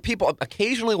 because I get people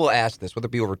occasionally will ask this, whether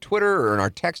it be over Twitter or in our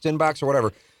text inbox or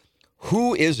whatever,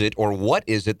 who is it or what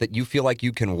is it that you feel like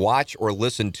you can watch or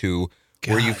listen to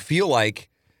where you feel like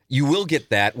you will get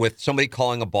that with somebody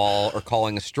calling a ball or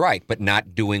calling a strike, but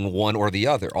not doing one or the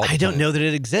other? I don't know that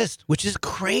it exists, which is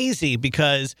crazy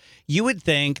because you would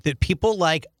think that people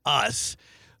like us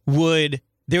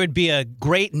there would be a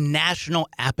great national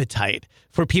appetite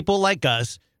for people like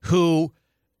us who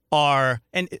are,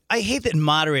 and I hate that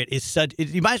moderate is such,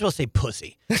 you might as well say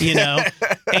pussy, you know?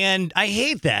 And I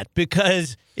hate that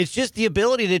because it's just the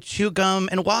ability to chew gum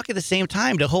and walk at the same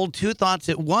time, to hold two thoughts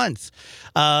at once.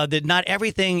 That not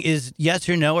everything is yes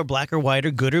or no or black or white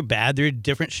or good or bad. There are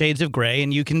different shades of gray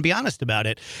and you can be honest about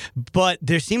it. But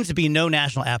there seems to be no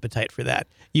national appetite for that.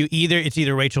 It's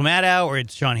either Rachel Maddow or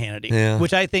it's Sean Hannity,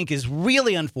 which I think is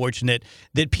really unfortunate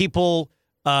that people,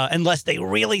 unless they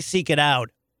really seek it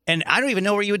out, and I don't even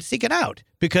know where you would seek it out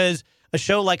because a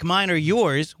show like mine or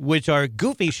yours, which are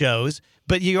goofy shows,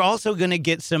 but you're also going to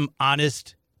get some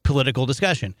honest political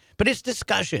discussion. But it's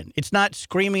discussion. It's not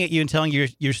screaming at you and telling you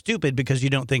you're stupid because you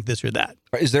don't think this or that.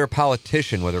 Is there a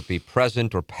politician, whether it be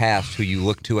present or past, who you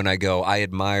look to and I go, I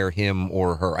admire him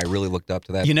or her? I really looked up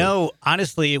to that. You know,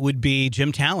 honestly, it would be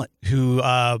Jim Talent, who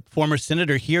former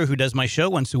senator here who does my show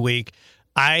once a week.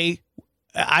 I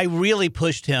really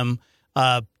pushed him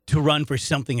to run for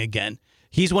something again.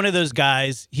 He's one of those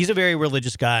guys. He's a very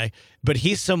religious guy, but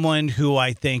he's someone who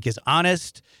I think is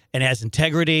honest and has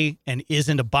integrity and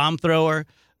isn't a bomb thrower.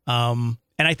 And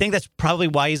I think that's probably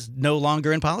why he's no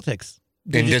longer in politics.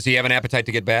 And does he have an appetite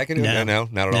to get back into it? No,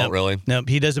 not at all, really. No,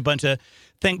 he does a bunch of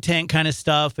think tank kind of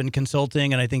stuff and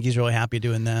consulting, and I think he's really happy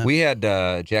doing that. We had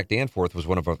Jack Danforth was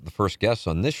one of the first guests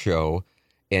on this show,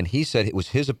 and he said it was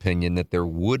his opinion that there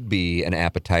would be an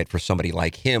appetite for somebody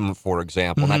like him, for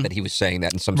example. Not that he was saying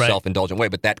that in some self-indulgent way,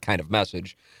 but that kind of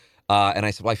message. And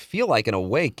I said, well, I feel like in a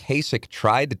way Kasich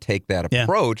tried to take that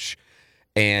approach,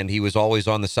 and he was always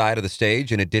on the side of the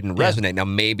stage, and it didn't resonate. Now,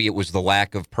 maybe it was the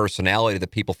lack of personality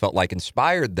that people felt like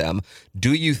inspired them.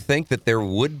 Do you think that there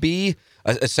would be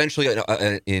essentially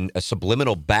a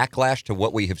subliminal backlash to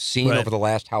what we have seen over the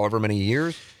last however many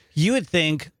years? You would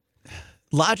think,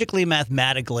 logically,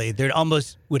 mathematically, there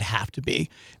almost would have to be,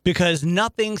 because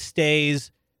nothing stays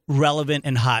relevant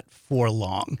and hot for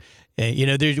long. You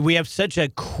know, we have such a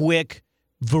quick,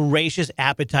 voracious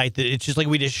appetite that it's just like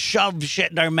we just shove shit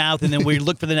in our mouth and then we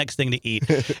look for the next thing to eat.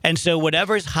 And so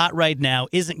whatever's hot right now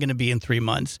isn't going to be in 3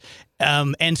 months.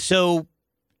 And so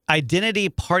identity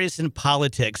partisan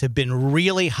politics have been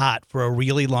really hot for a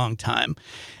really long time.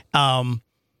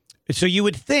 So you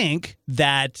would think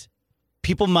that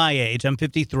people my age, I'm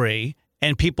 53,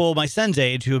 and people my son's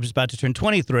age, who is about to turn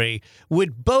 23,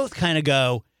 would both kind of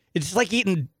go, it's like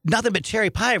eating nothing but cherry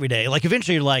pie every day. Like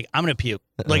eventually you're like, I'm going to puke.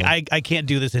 Like I can't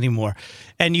do this anymore.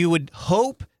 And you would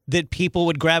hope that people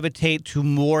would gravitate to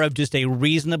more of just a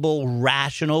reasonable,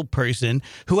 rational person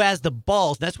who has the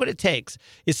balls. That's what it takes,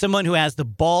 is someone who has the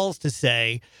balls to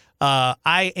say,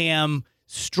 I am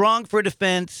strong for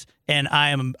defense and I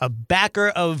am a backer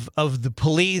of the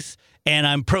police and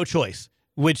I'm pro-choice,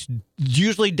 which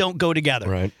usually don't go together.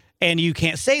 Right. And you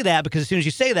can't say that because as soon as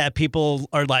you say that, people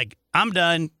are like, I'm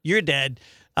done, you're dead.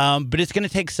 But it's going to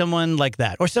take someone like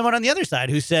that or someone on the other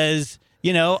side who says,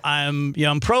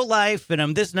 I'm pro-life and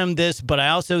I'm this and I'm this, but I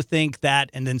also think that,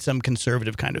 and then some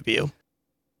conservative kind of view.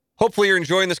 Hopefully you're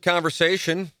enjoying this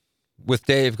conversation with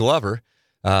Dave Glover.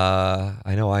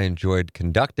 I know I enjoyed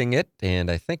conducting it,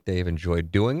 and I think Dave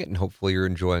enjoyed doing it, and hopefully you're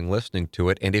enjoying listening to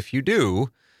it. And if you do,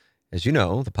 as you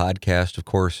know, the podcast, of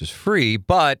course, is free,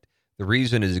 but the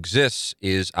reason it exists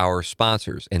is our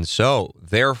sponsors. And so,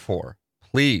 therefore,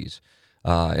 please,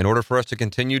 in order for us to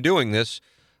continue doing this,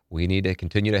 we need to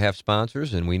continue to have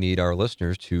sponsors, and we need our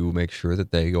listeners to make sure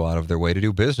that they go out of their way to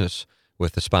do business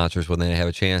with the sponsors when they have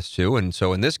a chance to. And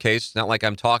so in this case, it's not like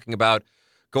I'm talking about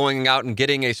going out and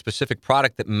getting a specific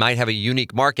product that might have a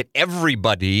unique market.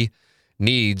 Everybody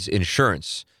needs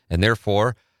insurance. And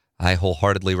therefore, I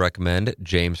wholeheartedly recommend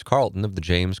James Carlton of the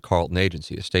James Carlton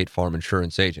Agency, a State Farm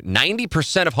insurance agent.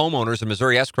 90% of homeowners in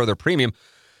Missouri escrow their premium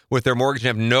with their mortgage and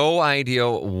have no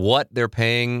idea what they're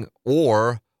paying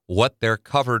or what they're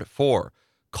covered for.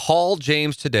 Call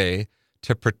James today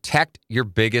to protect your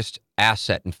biggest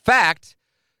asset. In fact,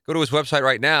 go to his website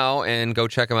right now and go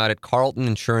check him out at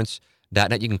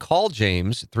carltoninsurance.net. You can call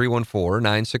James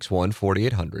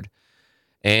 314-961-4800,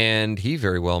 and he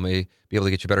very well may be able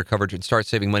to get you better coverage and start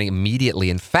saving money immediately.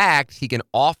 In fact, he can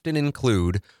often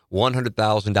include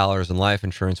 $100,000 in life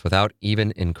insurance without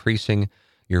even increasing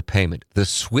your payment. The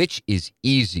switch is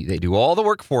easy. They do all the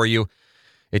work for you.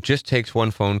 It just takes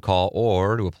one phone call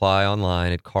or to apply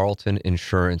online at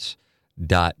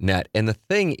carltoninsurance.net. And the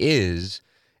thing is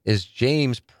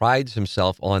James prides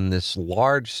himself on this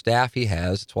large staff he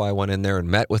has. That's why I went in there and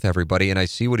met with everybody, and I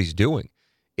see what he's doing.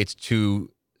 It's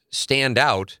to stand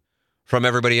out from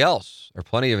everybody else. There are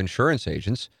plenty of insurance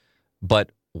agents,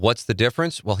 but what's the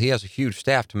difference? Well, he has a huge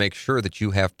staff to make sure that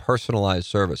you have personalized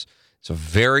service. It's a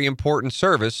very important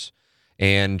service,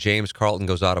 and James Carlton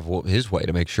goes out of his way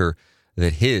to make sure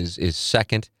that his is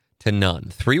second to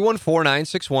none.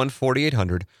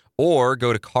 314-961-4800 or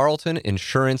go to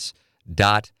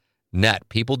carltoninsurance.net.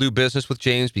 People do business with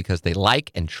James because they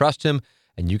like and trust him,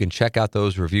 and you can check out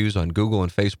those reviews on Google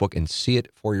and Facebook and see it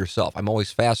for yourself. I'm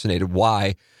always fascinated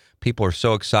why people are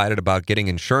so excited about getting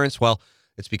insurance. Well,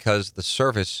 it's because the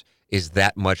service is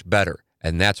that much better,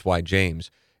 and that's why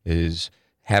James is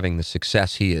having the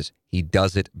success he is. He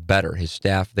does it better. His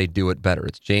staff, they do it better.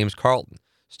 It's James Carlton,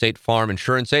 State Farm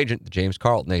insurance agent, the James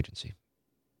Carlton Agency.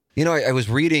 I was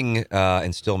reading,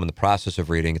 and still am in the process of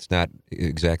reading. It's not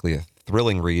exactly a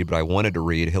thrilling read, but I wanted to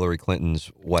read Hillary Clinton's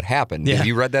What Happened. Yeah. Have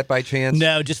you read that by chance?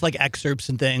 No, just like excerpts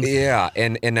and things. Yeah,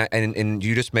 and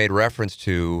you just made reference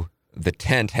to the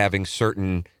tent having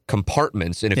certain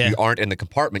compartments, and if you aren't in the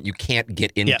compartment, you can't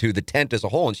get into the tent as a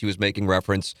whole. And she was making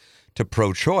reference to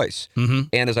pro-choice. Mm-hmm.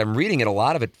 And as I'm reading it, a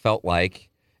lot of it felt like,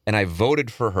 and I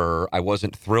voted for her. I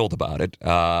wasn't thrilled about it,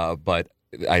 but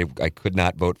I could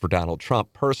not vote for Donald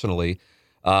Trump personally.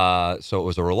 So it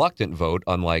was a reluctant vote,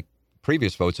 unlike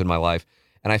previous votes in my life.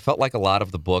 And I felt like a lot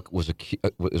of the book was a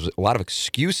lot of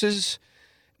excuses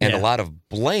and a lot of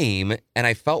blame. And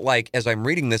I felt like as I'm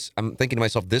reading this, I'm thinking to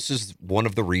myself, this is one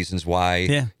of the reasons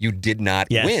why you did not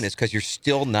win, is because you're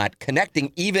still not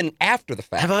connecting even after the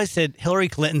fact. I've always said Hillary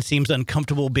Clinton seems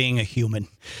uncomfortable being a human.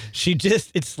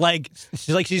 It's like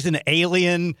she's an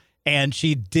alien, and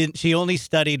she only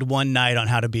studied one night on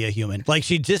how to be a human. Like,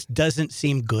 she just doesn't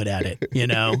seem good at it,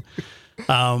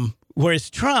 Whereas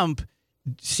Trump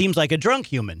seems like a drunk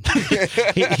human.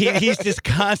 He's just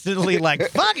constantly like,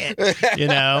 fuck it,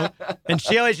 And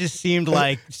she always just seemed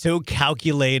like so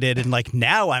calculated and like,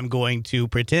 now I'm going to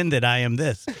pretend that I am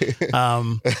this.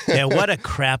 What a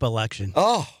crap election.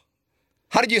 Oh,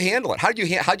 how did you handle it? How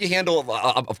did you handle?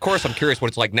 Of course, I'm curious what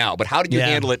it's like now, but how did you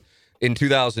handle it in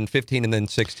 2015 and then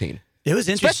 16? It was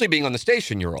interesting, especially being on the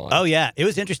station you're on. Oh yeah, it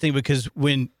was interesting because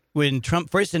when Trump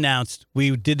first announced,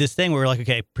 we did this thing where we were like,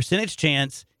 okay, percentage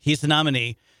chance he's the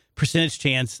nominee, percentage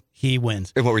chance he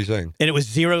wins. And what were you saying? And it was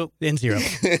 0 and 0.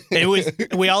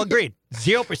 We all agreed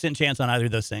 0% chance on either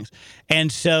of those things.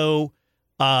 And so,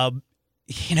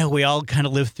 we all kind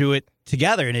of lived through it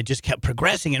together, and it just kept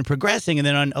progressing and progressing. And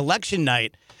then on election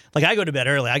night, like, I go to bed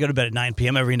early. I go to bed at 9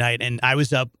 p.m. every night, and I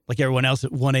was up like everyone else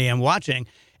at 1 a.m. watching.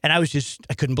 And I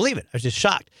couldn't believe it. I was just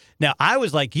shocked. Now, I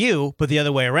was like you, but the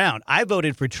other way around. I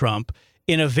voted for Trump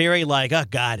in a very like, oh,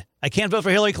 God, I can't vote for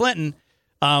Hillary Clinton,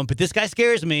 but this guy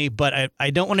scares me, but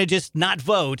I don't want to just not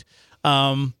vote.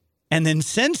 And then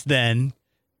since then,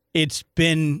 it's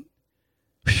been,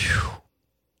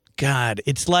 God,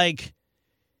 it's like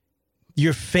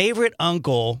your favorite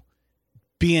uncle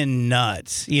being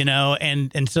nuts,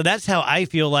 And so that's how I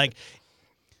feel like.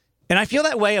 And I feel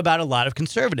that way about a lot of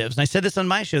conservatives. And I said this on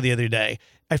my show the other day.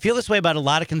 I feel this way about a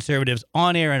lot of conservatives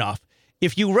on air and off.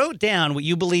 If you wrote down what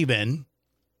you believe in,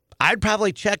 I'd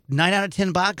probably check 9 out of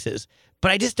 10 boxes. But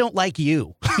I just don't like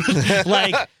you.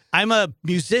 Like, I'm a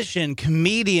musician,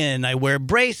 comedian. I wear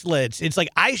bracelets. It's like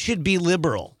I should be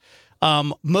liberal.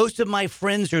 Most of my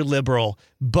friends are liberal,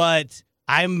 but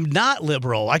I'm not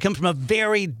liberal. I come from a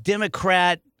very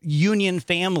Democrat union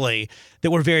family that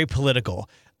were very political.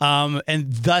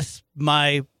 And thus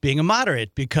my being a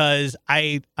moderate, because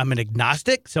I'm an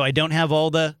agnostic, so I don't have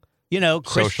all the,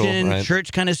 Christian Social, right.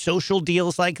 church kind of social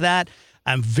deals like that.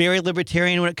 I'm very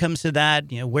libertarian when it comes to that.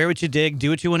 Wear what you dig,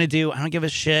 do what you want to do. I don't give a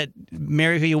shit.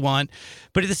 Marry who you want.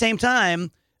 But at the same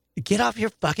time, get off your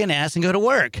fucking ass and go to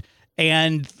work.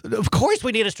 And of course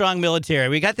we need a strong military.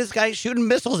 We got this guy shooting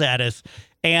missiles at us.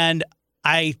 And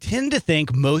I tend to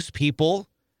think most people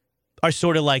are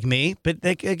sort of like me. But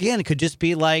again, it could just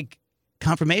be like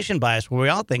confirmation bias where we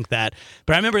all think that.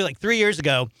 But I remember like 3 years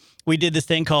ago, we did this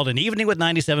thing called An Evening with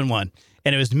 97.1.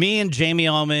 And it was me and Jamie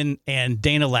Allman and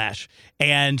Dana Lash.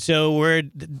 And so we're at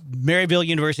Maryville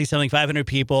University, something 500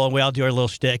 people, and we all do our little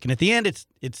shtick. And at the end,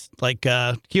 it's like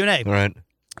Q&A. Right.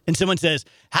 And someone says,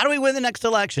 how do we win the next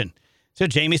election? So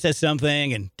Jamie says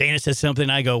something, and Dana says something,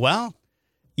 and I go, well,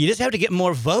 you just have to get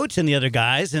more votes than the other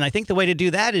guys. And I think the way to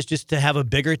do that is just to have a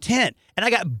bigger tent. And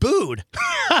I got booed.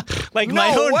 Like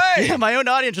No way. Yeah, my own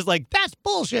audience was like, that's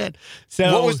bullshit.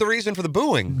 So What was the reason for the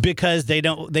booing? because they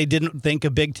didn't think a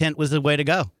big tent was the way to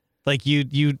go. Like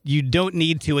you don't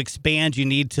need to expand. You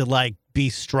need to like be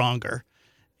stronger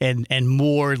and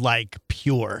more like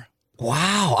pure.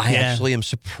 Wow, I Yeah. actually am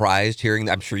surprised hearing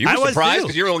that. I'm sure you I were was surprised too.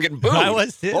 because you were only getting booed. I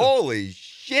was too. Holy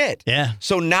shit. Yeah.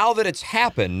 So now that it's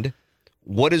happened,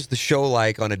 what is the show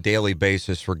like on a daily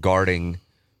basis regarding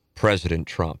President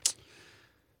Trump?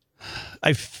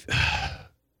 I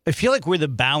feel like we're the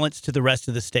balance to the rest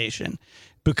of the station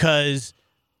because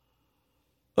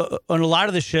on a lot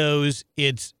of the shows,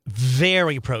 it's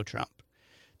very pro-Trump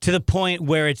to the point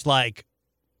where it's like,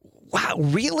 wow,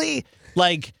 really?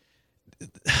 Like,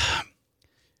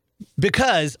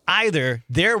 because either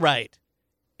they're right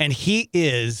and he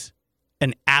is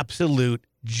an absolute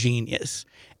genius.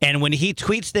 And when he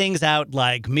tweets things out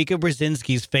like Mika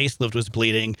Brzezinski's facelift was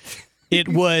bleeding, it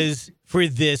was for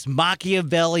this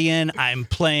Machiavellian, I'm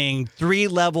playing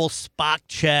 3-level Spock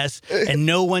chess and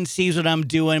no one sees what I'm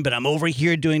doing, but I'm over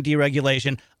here doing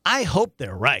deregulation. I hope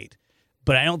they're right,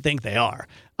 but I don't think they are.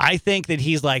 I think that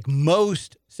he's like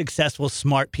most successful,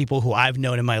 smart people who I've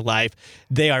known in my life.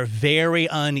 They are very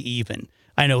uneven.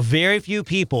 I know very few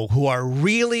people who are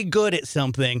really good at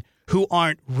something who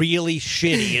aren't really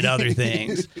shitty at other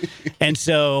things. And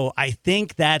so I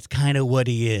think that's kind of what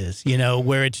he is,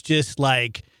 where it's just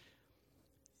like,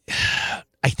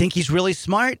 I think he's really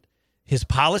smart. His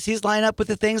policies line up with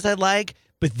the things I like,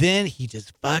 but then he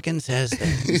just fucking says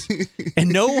things. And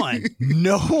no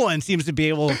one seems to be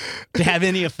able to have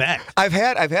any effect. I've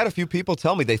had a few people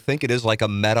tell me they think it is like a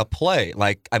meta play.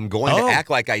 Like I'm going to act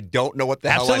like I don't know what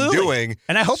the hell I'm doing.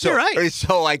 And I hope they're right.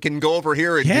 So I can go over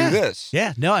here and do this.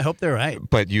 Yeah, no, I hope they're right.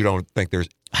 But you don't think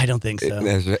I don't think so.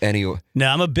 there's any... No,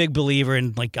 I'm a big believer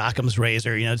in like Occam's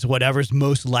razor. It's whatever's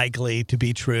most likely to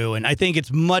be true. And I think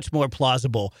it's much more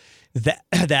plausible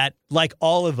that like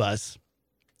all of us,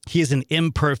 he is an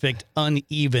imperfect,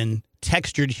 uneven,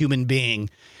 textured human being.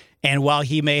 And while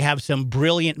he may have some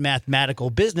brilliant mathematical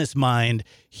business mind,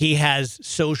 he has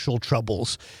social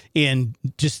troubles in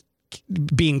just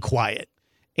being quiet.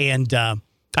 And I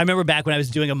remember back when I was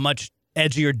doing a much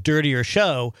edgier, dirtier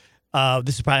show,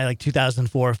 this is probably like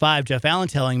 2004 or 5, Jeff Allen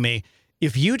telling me,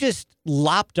 if you just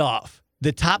lopped off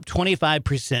the top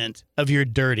 25% of your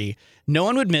dirty, no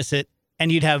one would miss it,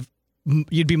 and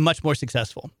you'd be much more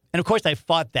successful. And of course, I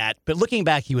fought that. But looking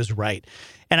back, he was right.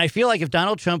 And I feel like if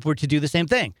Donald Trump were to do the same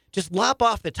thing, just lop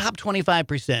off the top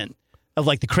 25% of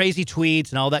like the crazy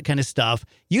tweets and all that kind of stuff,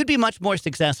 you'd be much more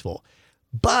successful.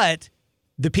 But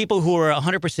the people who are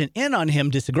 100% in on him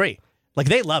disagree. Like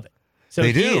they love it. So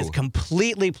They he do. is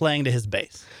completely playing to his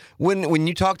base. When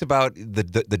you talked about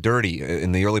the dirty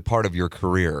in the early part of your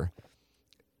career,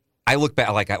 I look back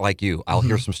like you. I'll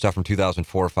hear some stuff from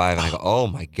 2004 or 5, and I go, "Oh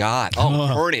my god! Oh,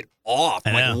 turn it off!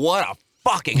 I Like know. what a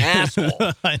fucking asshole!"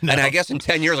 I know. And I guess in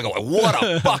 10 years, I go, "What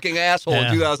a fucking asshole!" Yeah.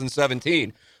 In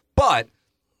 2017, but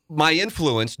my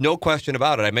influence, no question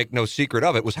about it, I make no secret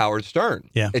of it, was Howard Stern.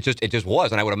 Yeah. It just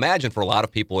was, and I would imagine for a lot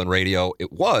of people in radio,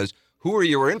 it was. Who are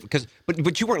you in?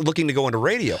 But you weren't looking to go into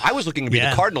radio. I was looking to be Yeah.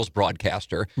 the Cardinals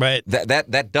broadcaster. Right.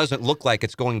 That doesn't look like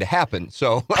it's going to happen.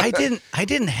 So I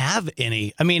didn't have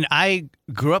any. I mean, I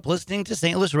grew up listening to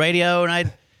St. Louis radio, and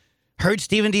I'd heard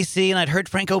Stephen DC, and I'd heard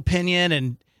Frank Opinion,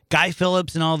 and Guy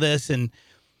Phillips and all this. And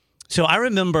so I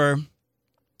remember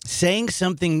saying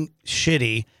something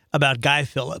shitty about Guy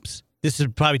Phillips. This is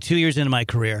probably 2 years into my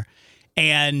career.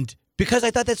 And because I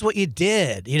thought that's what you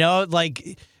did,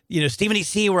 Stephen E.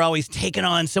 C. were always taking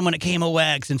on someone at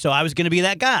KMOX. And so I was going to be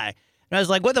that guy. And I was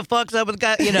like, what the fuck's up with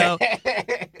guy,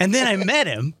 And then I met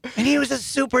him, and he was a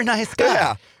super nice guy.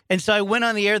 Yeah. And so I went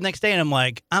on the air the next day, and I'm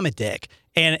like, I'm a dick.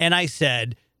 And I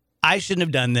said, I shouldn't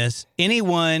have done this.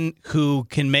 Anyone who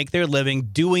can make their living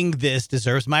doing this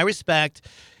deserves my respect.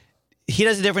 He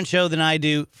does a different show than I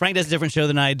do. Frank does a different show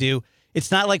than I do.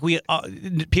 It's not like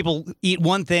people eat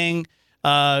one thing,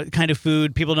 kind of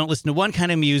food. People don't listen to one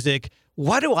kind of music.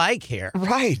 Why do I care?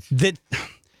 Right.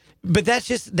 But that's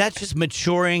just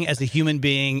maturing as a human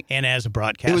being and as a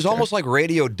broadcaster. It was almost like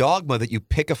radio dogma that you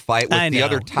pick a fight with the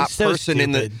other top person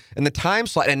in the time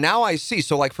slot. And now I see.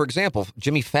 So, like, for example,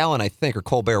 Jimmy Fallon, I think, or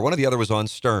Colbert, one or the other was on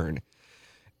Stern.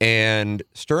 And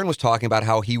Stern was talking about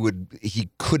how he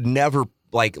could never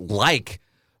like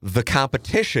the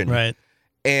competition. Right.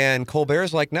 And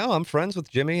Colbert's like, no, I'm friends with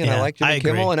Jimmy and I like Jimmy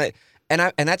agree. Kimmel.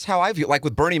 And that's how I view it. Like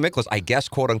with Bernie Miklasz, I guess,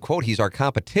 quote unquote, he's our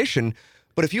competition.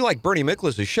 But if you like Bernie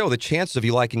Miklasz' show, the chances of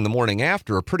you liking The Morning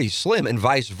After are pretty slim, and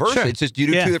vice versa. Sure. It's just you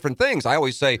do two different things. I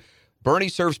always say, Bernie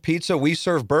serves pizza, we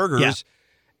serve burgers.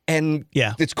 Yeah. And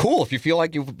it's cool. If you feel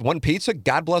like you've won pizza,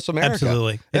 God bless America.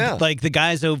 Absolutely. Yeah. Like the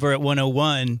guys over at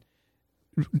 101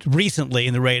 recently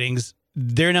in the ratings,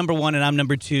 they're number one and I'm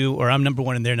number two, or I'm number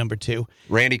one and they're number two.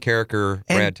 Randy Carricker,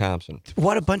 Brad Thompson.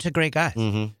 What a bunch of great guys.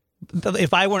 Mm-hmm.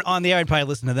 If I weren't on the air, I'd probably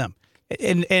listen to them.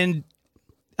 And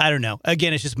I don't know.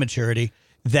 Again, it's just maturity.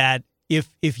 That if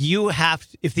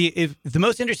the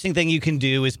most interesting thing you can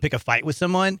do is pick a fight with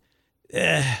someone,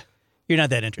 you're not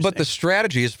that interesting. But the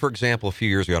strategy is, for example, a few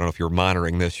years ago, I don't know if you're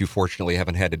monitoring this. You fortunately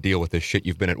haven't had to deal with this shit.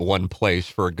 You've been at one place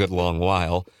for a good long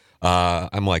while.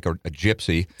 I'm like a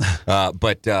gypsy.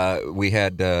 But we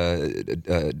had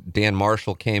Dan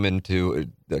Marshall came into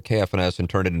KFNS and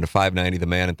turned it into 590 The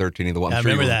Man and 13 The One. I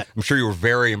remember that. I'm sure you were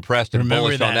very impressed and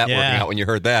bullish on that working out when you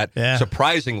heard that. Yeah.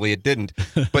 Surprisingly, it didn't.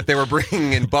 But they were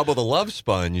bringing in Bubba the Love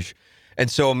Sponge.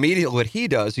 And so immediately what he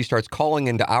does, he starts calling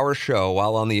into our show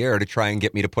while on the air to try and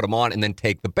get me to put him on and then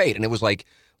take the bait. And it was like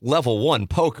level 1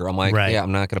 poker. I'm like, yeah,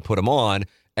 I'm not going to put him on.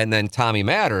 And then Tommy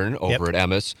Mattern over at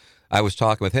Emmis, I was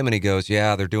talking with him, and he goes,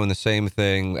 yeah, they're doing the same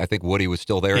thing. I think Woody was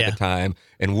still there at the time,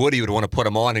 and Woody would want to put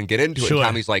him on and get into it. And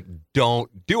Tommy's like, don't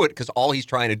do it, because all he's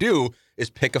trying to do is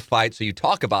pick a fight so you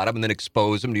talk about him and then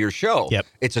expose him to your show. Yep.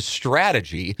 It's a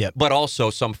strategy, but also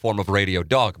some form of radio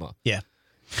dogma. Yeah.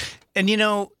 And,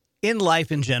 in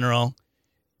life in general,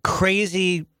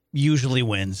 crazy usually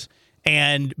wins,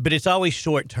 but it's always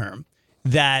short term.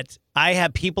 That I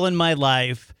have people in my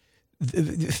life,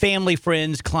 family,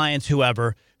 friends, clients,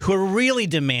 whoever, who are really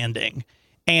demanding,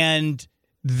 and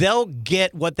they'll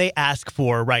get what they ask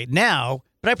for right now,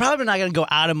 but I'm probably not going to go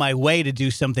out of my way to do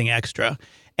something extra.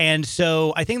 And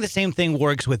so I think the same thing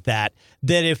works with that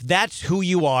if that's who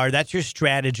you are, that's your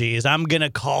strategy, is I'm going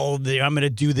to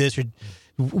do this or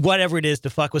whatever it is to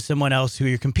fuck with someone else who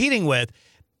you're competing with.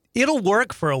 It'll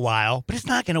work for a while, but it's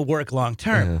not going to work long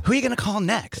term. Who are you going to call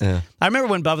next? I remember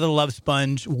when Bubba the Love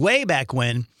Sponge, way back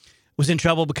when, was in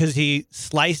trouble because he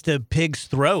sliced a pig's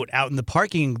throat out in the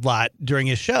parking lot during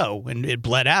his show, and it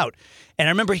bled out. And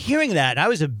I remember hearing that. I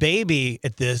was a baby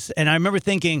at this, and I remember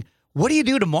thinking, what do you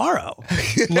do tomorrow?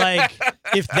 Like,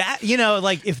 if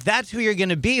that's who you're going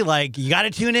to be, like, you got to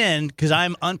tune in, because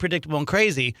I'm unpredictable and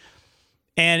crazy.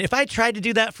 And if I tried to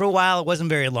do that for a while, it wasn't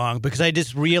very long, because I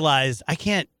just realized I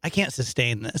can't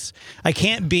sustain this. I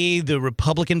can't be the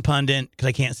Republican pundit because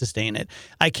I can't sustain it.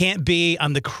 I can't be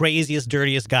I'm the craziest,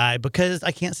 dirtiest guy because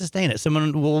I can't sustain it.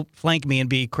 Someone will flank me and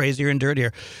be crazier and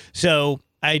dirtier. So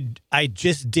I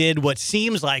just did what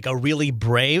seems like a really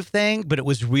brave thing, but it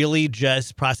was really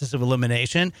just process of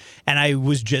elimination, and I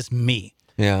was just me.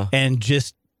 Yeah. And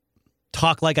just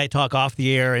talk like I talk off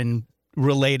the air and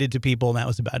related to people, and that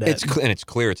was about it. It's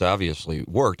clear it's obviously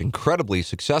worked incredibly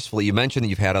successfully. You mentioned that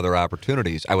you've had other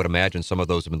opportunities. I would imagine some of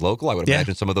those have been local. I would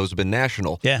imagine some of those have been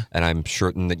national. Yeah. And I'm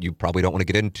certain that you probably don't want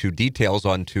to get into details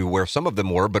onto where some of them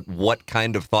were, but what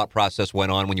kind of thought process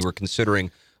went on when you were considering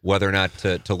whether or not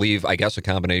to leave, I guess, a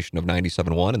combination of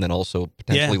 97.1 and then also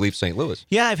potentially leave St. Louis?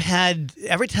 Yeah, I've had,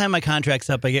 every time my contract's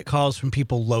up, I get calls from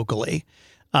people locally.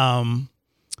 And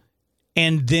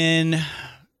then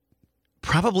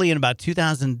probably in about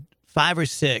 2005 or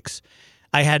 6,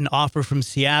 I had an offer from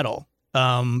Seattle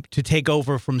to take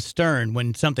over from Stern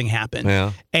when something happened.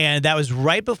 Yeah. And that was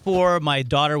right before my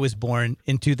daughter was born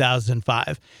in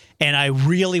 2005. And I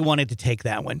really wanted to take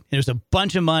that one. And it was a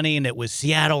bunch of money, and it was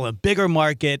Seattle, a bigger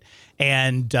market.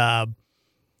 And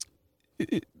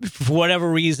for whatever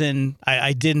reason,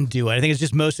 I didn't do it. I think it's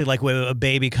just mostly like with a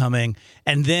baby coming.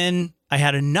 And then I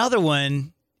had another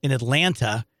one in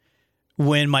Atlanta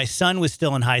when my son was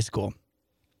still in high school.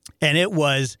 And it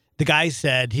was, the guy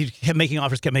said, he kept making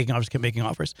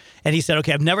offers. And he said,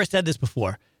 okay, I've never said this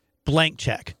before. Blank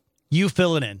check. You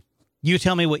fill it in. You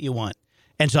tell me what you want.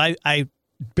 And so I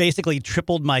basically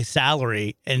tripled my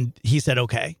salary, and he said,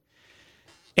 okay.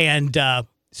 And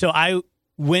so I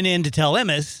went in to tell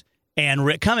Emmis, and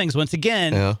Rick Cummings, once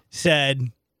again,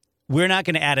 said, we're not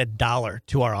going to add $1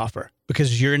 to our offer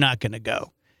because you're not going to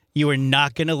go. You are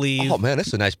not going to leave. Oh, man,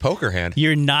 that's a nice poker hand.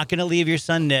 You're not going to leave your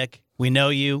son, Nick. We know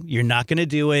you. You're not going to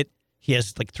do it. He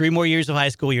has like 3 more years of high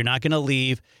school. You're not going to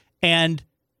leave. And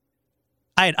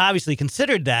I had obviously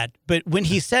considered that, but when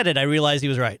he said it, I realized he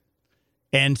was right.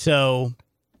 And so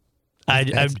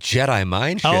That's Jedi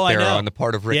mind shit there on the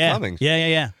part of Rick Cummings.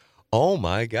 Yeah. Oh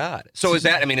my God! So is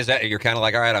that you're kind of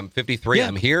like, all right, I'm 53,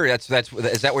 I'm here. Is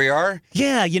that where you are?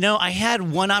 Yeah, I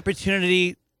had one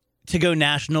opportunity to go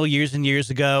national years and years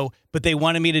ago, but they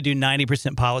wanted me to do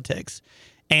 90% politics.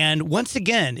 And once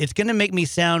again, it's going to make me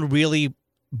sound really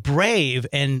brave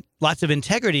and lots of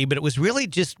integrity, but it was really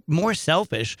just more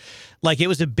selfish. Like, it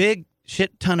was a big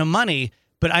shit ton of money,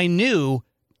 but I knew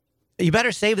you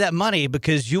better save that money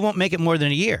because you won't make it more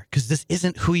than a year because this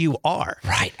isn't who you are.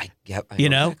 Right. I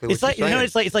know exactly it's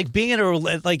like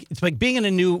it's like being in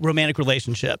a new romantic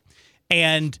relationship,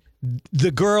 and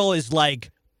the girl is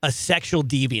like a sexual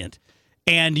deviant,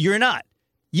 and you're not.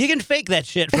 You can fake that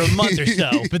shit for a month or so,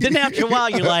 but then after a while,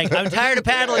 you're like, I'm tired of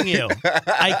paddling you.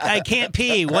 I can't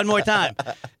pee one more time.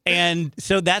 And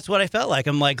so that's what I felt like.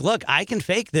 I'm like, look, I can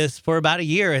fake this for about a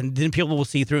year, and then people will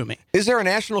see through me. Is there a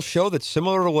national show that's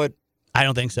similar to what? I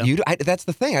don't think so. That's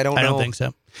the thing. I don't know. I don't think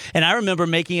so. And I remember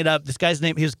making it up. This guy's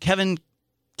name, he was Kevin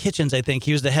Kitchens, I think.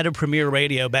 He was the head of Premier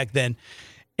Radio back then.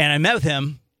 And I met with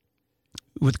him,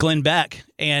 with Glenn Beck,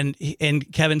 and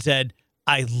Kevin said,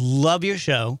 I love your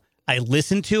show. I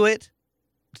listen to it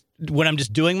when I'm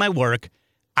just doing my work.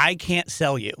 I can't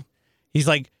sell you. He's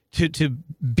like, to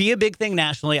be a big thing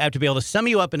nationally, I have to be able to sum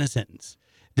you up in a sentence.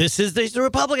 He's the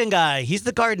Republican guy. He's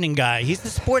the gardening guy. He's the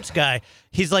sports guy.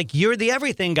 He's like, you're the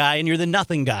everything guy and you're the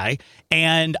nothing guy.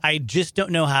 And I just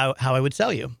don't know how I would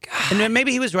sell you. God. And then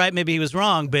maybe he was right. Maybe he was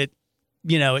wrong. But,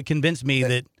 it convinced me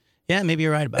that, yeah, maybe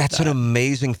you're right about that. That's an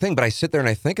amazing thing. But I sit there and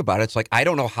I think about it. It's like, I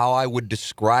don't know how I would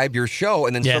describe your show.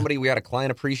 And then we had a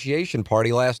client appreciation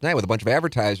party last night with a bunch of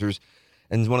advertisers.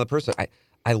 And one of the person,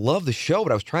 I love the show,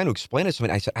 but I was trying to explain it to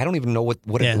somebody. I said, I don't even know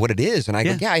what it is. And I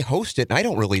go, I host it, and I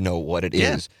don't really know what it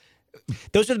is.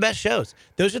 Those are the best shows.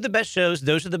 Those are the best shows.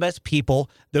 Those are the best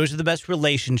people. Those are the best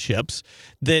relationships.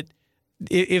 That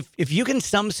if you can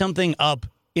sum something up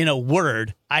in a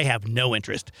word, I have no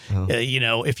interest.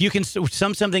 If you can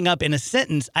sum something up in a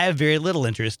sentence, I have very little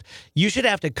interest. You should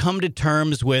have to come to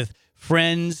terms with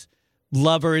friends,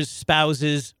 lovers,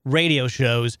 spouses, radio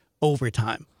shows over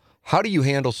time. How do you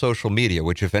handle social media,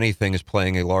 which, if anything, is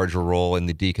playing a larger role in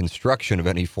the deconstruction of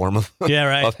any form of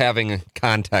of having a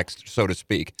context, so to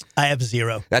speak? I have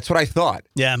zero. That's what I thought.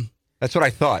 Yeah. That's what I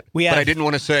thought. But I didn't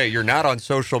want to say, you're not on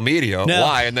social media. No.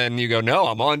 Why? And then you go, no,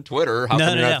 I'm on Twitter. How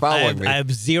come you're not following me? I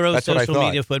have zero social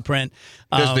media footprint.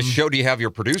 Does the show, do you have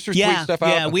your producers tweet stuff out?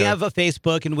 Yeah, we have a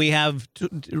Facebook, and we have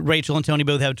Rachel and Tony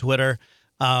both have Twitter,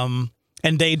 and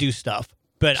they do stuff.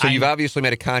 So you've obviously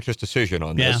made a conscious decision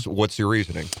on this. What's your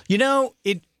reasoning? The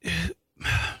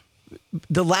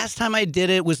last time I did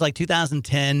it was like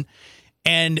 2010,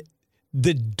 and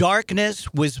the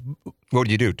darkness was... What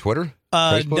did you do, Twitter?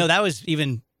 No, that was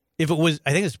even... If it was,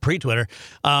 I think it's pre-Twitter.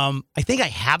 I think I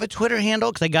have a Twitter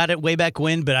handle because I got it way back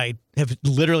when, but I have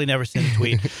literally never sent a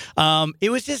tweet.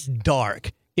 It was just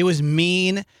dark. It was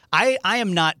mean. I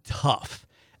am not tough.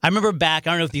 I remember back,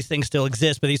 I don't know if these things still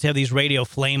exist, but they used to have these radio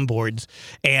flame boards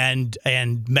and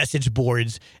message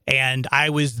boards, and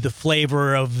I was the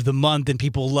flavor of the month, and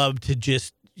people loved to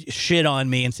just shit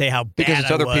on me and say how bad because it's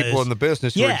I other was. people in the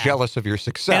business who are jealous of your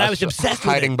success. And I was obsessed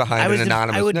with hiding behind an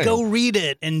anonymous I would name. go read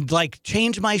it and like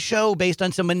change my show based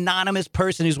on some anonymous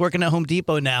person who's working at Home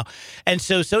Depot now. And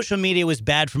so social media was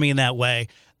bad for me in that way.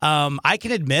 I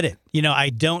can admit it. I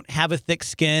don't have a thick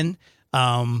skin.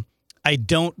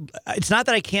 It's not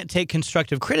that I can't take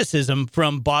constructive criticism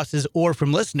from bosses or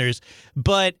from listeners,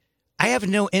 but I have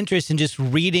no interest in just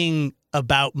reading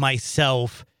about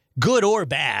myself, good or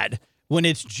bad, when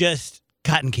it's just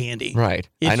cotton candy. Right.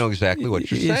 I know exactly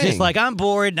what you're saying. It's just like, I'm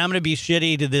bored and I'm going to be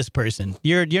shitty to this person.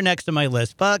 You're next on my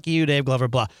list. Fuck you, Dave Glover,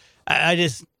 blah. I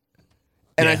just...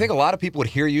 And I think a lot of people would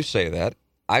hear you say that.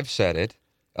 I've said it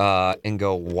and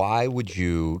go, why would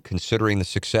you, considering the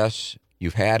success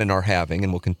you've had and are having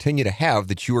and will continue to have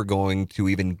that you are going to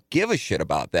even give a shit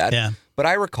about that. Yeah. But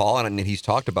I recall, and he's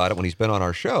talked about it when he's been on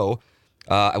our show,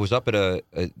 I was up at a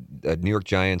New York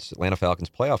Giants, Atlanta Falcons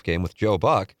playoff game with Joe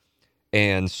Buck,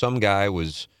 and some guy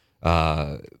was,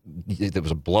 there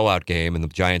was a blowout game, and the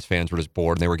Giants fans were just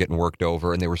bored, and they were getting worked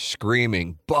over, and they were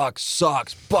screaming, Buck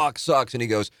sucks, and he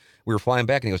goes, we were flying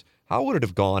back, and he goes, how would it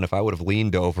have gone if I would have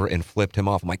leaned over and flipped him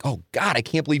off? I'm like, oh, God, I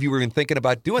can't believe you were even thinking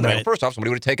about doing that. Right. Well, first off,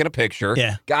 somebody would have taken a picture.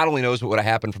 Yeah. God only knows what would have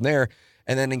happened from there.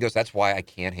 And then he goes, that's why I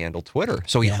can't handle Twitter.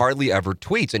 So he hardly ever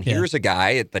tweets. And here's a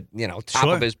guy at the top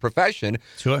of his profession.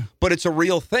 Sure. But it's a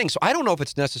real thing. So I don't know if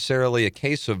it's necessarily a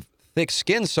case of thick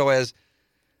skin so as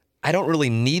I don't really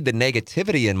need the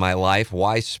negativity in my life.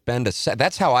 Why spend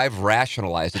that's how I've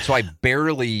rationalized it. So I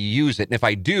barely use it. And if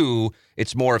I do,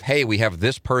 it's more of, hey, we have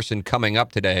this person coming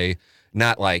up today,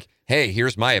 not like, hey,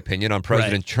 here's my opinion on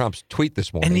President Trump's tweet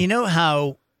this morning. And you know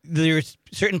how there's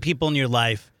certain people in your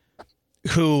life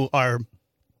who are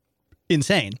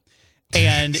insane.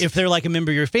 And if they're like a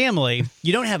member of your family,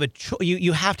 you don't have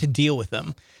you have to deal with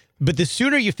them. But the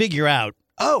sooner you figure out,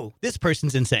 oh, this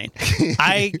person's insane,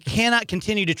 I cannot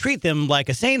continue to treat them like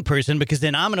a sane person because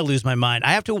then I'm going to lose my mind.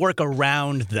 I have to work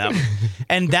around them.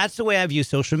 And that's the way I view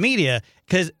social media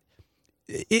because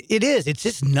it's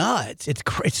just nuts.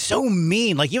 It's so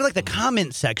mean. Like even like the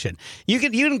comment section, you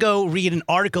can go read an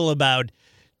article about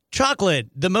chocolate,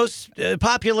 the most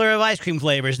popular of ice cream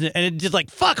flavors, and it's just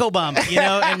like, fuck Obama,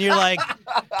 and you're like,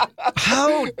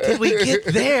 how did we get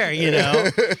there,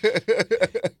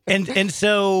 And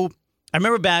so I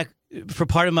remember back for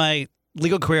part of my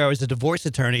legal career, I was a divorce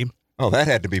attorney. Oh, that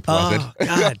had to be pleasant. Oh,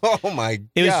 God. Oh, my God.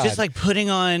 It was just like putting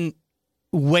on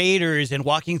waiters and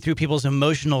walking through people's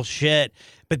emotional shit.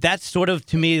 But that's sort of,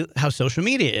 to me, how social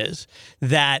media is,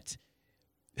 that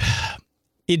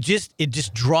it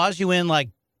just draws you in like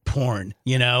porn,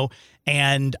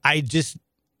 and I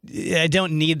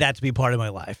don't need that to be part of my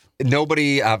life.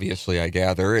 Nobody, obviously, I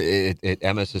gather,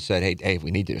 Emmis has said, hey,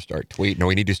 we need you to start tweeting, or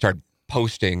we need to start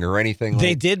posting or anything.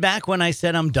 They did back when I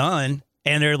said I'm done,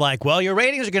 and they're like, well, your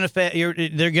ratings are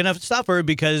they're gonna suffer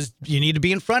because you need to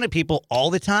be in front of people all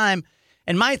the time.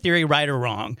 And my theory, right or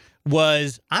wrong,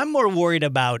 was I'm more worried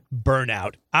about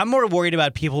burnout. I'm more worried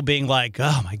about people being like,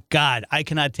 oh, my God, I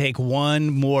cannot take one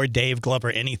more Dave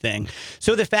Glover anything.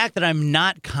 So the fact that I'm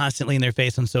not constantly in their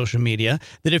face on social media,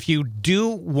 that if you do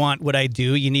want what I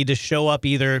do, you need to show up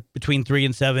either between 3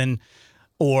 and 7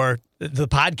 or the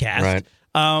podcast. Right.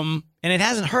 And it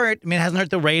hasn't hurt. I mean, it hasn't hurt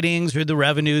the ratings or the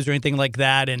revenues or anything like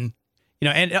that. And,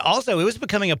 and also it was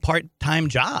becoming a part-time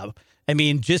job. I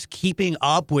mean, just keeping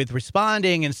up with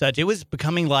responding and such, it was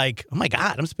becoming like, oh, my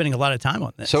God, I'm spending a lot of time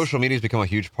on this. Social media has become a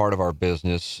huge part of our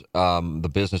business. The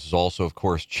business is also, of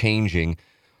course, changing.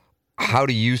 How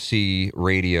do you see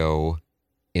radio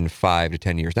in 5 to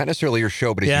 10 years? Not necessarily your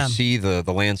show, but as you see the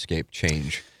landscape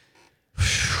change.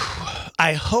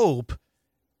 I hope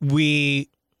we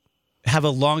have a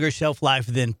longer shelf life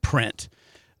than print.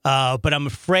 But I'm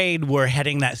afraid we're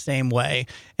heading that same way.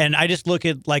 And I just look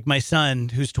at like my son,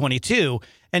 who's 22,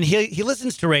 and he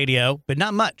listens to radio, but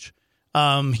not much.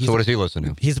 So what does he listen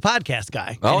to? He's a podcast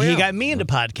guy. Oh, and yeah. He got me into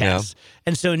podcasts. Yeah.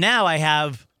 And so now I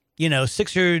have,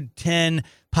 6 or 10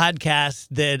 podcasts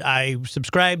that I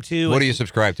subscribe to. What do you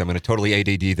subscribe to? I'm going to totally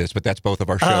ADD this, but that's both of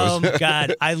our shows. Oh, my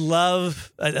God. I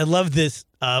love this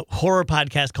horror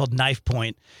podcast called Knife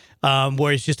Point.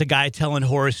 Where it's just a guy telling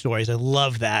horror stories. I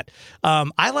love that.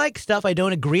 I like stuff I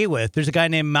don't agree with. There's a guy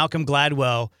named Malcolm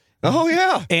Gladwell. Oh,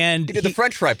 yeah. And he did the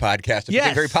French fry podcast. It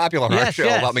became very popular on our show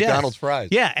about McDonald's fries.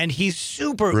 Yeah, and he's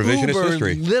super Revisionist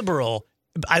history. liberal.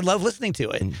 I love listening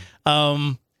to it.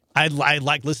 I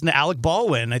like listening to Alec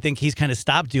Baldwin. I think he's kind of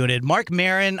stopped doing it. Mark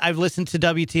Maron, I've listened to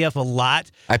WTF a lot.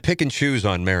 I pick and choose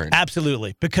on Maron.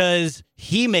 Absolutely, because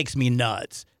he makes me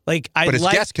nuts. But his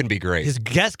guests can be great. His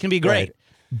guests can be great. Right.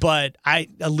 But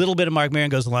a little bit of Mark Maron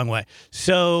goes a long way.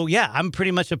 So yeah, I'm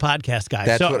pretty much a podcast guy.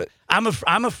 That's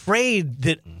I'm afraid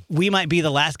that we might be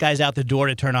the last guys out the door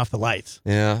to turn off the lights.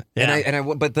 Yeah.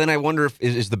 But then I wonder if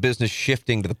is the business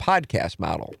shifting to the podcast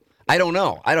model? I don't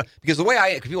know. Because the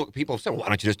way people say, well, why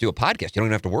don't you just do a podcast? You don't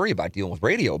even have to worry about dealing with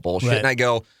radio bullshit. Right. And I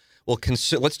go, well,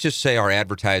 let's just say our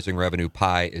advertising revenue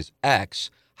pie is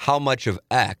X. How much of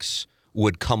X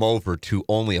would come over to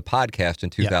only a podcast in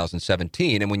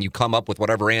 2017. Yep. And when you come up with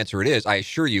whatever answer it is, I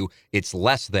assure you it's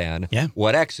less than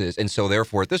what X is. And so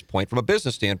therefore, at this point, from a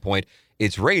business standpoint,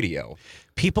 it's radio.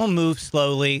 People move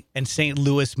slowly, and St.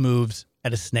 Louis moves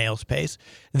at a snail's pace.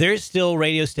 There's still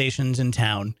radio stations in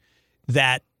town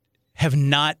that have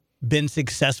not been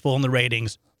successful in the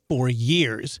ratings for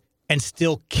years and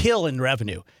still kill in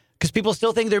revenue because people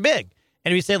still think they're big.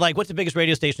 And if you say, like, what's the biggest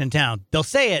radio station in town? They'll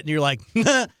say it, and you're like,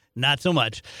 not so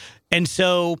much. And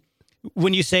so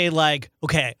when you say, like,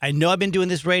 okay, I know I've been doing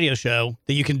this radio show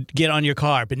that you can get on your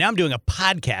car, but now I'm doing a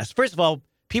podcast. First of all,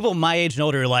 people my age and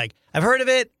older are like, I've heard of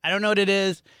it. I don't know what it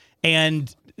is.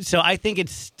 And so I think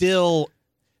it's still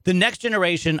the next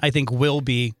generation, I think, will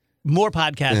be more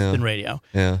podcasts than radio.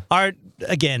 Yeah.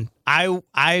 Again,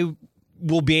 I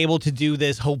will be able to do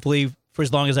this hopefully for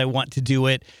as long as I want to do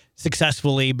it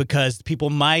successfully, because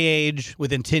people my age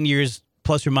within 10 years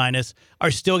plus or minus are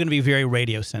still going to be very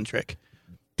radio centric.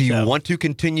 Do you want to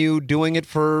continue doing it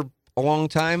for a long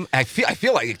time? I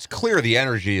feel like it's clear the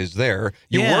energy is there.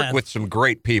 You work with some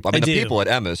great people. I mean, the people at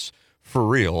Emmis, for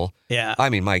real. Yeah. I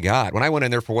mean, my God, when I went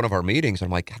in there for one of our meetings, I'm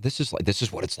like, God, this is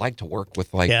what it's like to work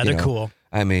with. Like, yeah, they're cool.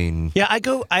 I mean, yeah, I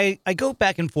go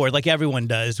back and forth like everyone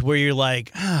does, where you're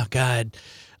like, oh God.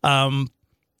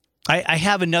 I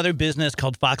have another business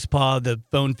called Foxpaw, the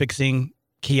phone fixing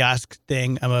kiosk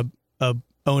thing. I'm a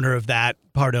owner of that,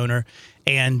 part owner,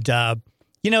 and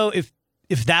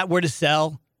if that were to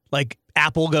sell, like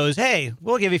Apple goes, hey,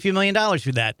 we'll give you a few $1 million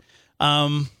for that.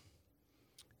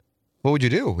 what would you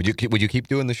do? Would you keep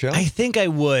doing the show? I think I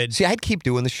would. See, I'd keep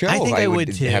doing the show. I think I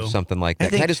would too. Have something like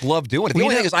that. I just love doing it. The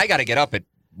only thing is I got to get up at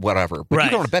whatever. But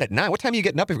you're going to bed at 9. What time are you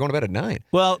getting up if you're going to bed at 9?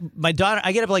 Well, my daughter,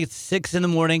 I get up like at 6 in the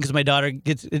morning because my daughter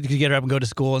gets to get her up and go to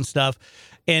school and stuff.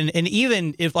 And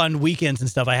even if on weekends and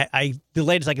stuff, I the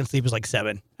latest I can sleep is like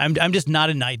 7. I'm just not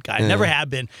a night guy. I never have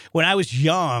been. When I was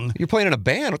young, you're playing in a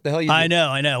band. What the hell? I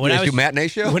know. When I was do matinee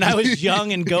show. When I was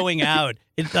young and going out,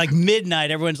 it's like midnight.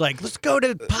 Everyone's like, "Let's go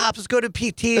to Pops. Let's go to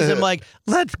PT's." I'm like,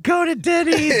 "Let's go to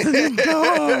Denny's and then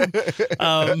go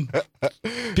home."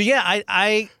 But yeah,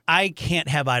 I can't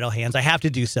have idle hands. I have to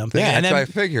do something. Yeah, and that's what I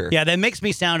figure. Yeah, that makes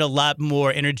me sound a lot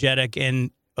more energetic and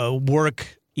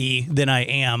work-y than I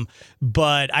am.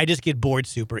 But I just get bored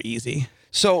super easy.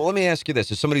 So let me ask you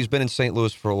this. As somebody who's been in St.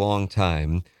 Louis for a long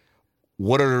time,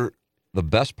 what are the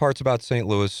best parts about St.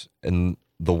 Louis and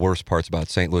the worst parts about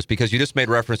St. Louis? Because you just made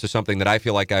reference to something that I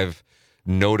feel like I've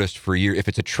noticed for years. If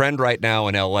it's a trend right now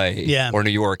in L.A. or New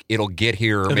York, it'll get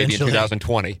here maybe in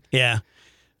 2020. Yeah.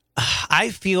 I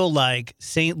feel like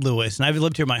St. Louis, and I've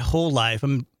lived here my whole life.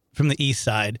 I'm from the east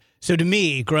side. So to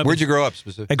me, where'd you grow up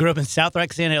specifically? I grew up in South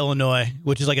Roxana, Illinois,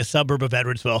 which is like a suburb of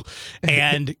Edwardsville.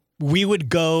 And we would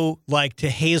go like to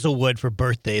Hazelwood for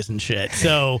birthdays and shit.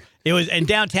 So it was, and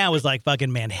downtown was like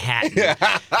fucking Manhattan.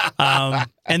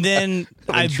 And then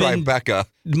Tribeca.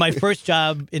 My first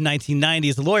job in 1990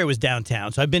 as a lawyer was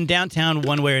downtown. So I've been downtown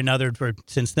one way or another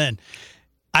since then.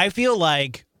 I feel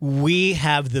like we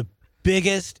have the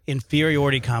biggest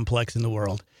inferiority complex in the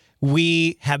world.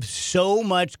 We have so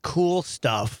much cool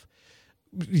stuff.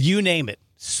 You name it.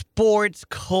 Sports,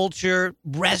 culture,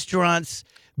 restaurants.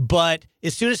 But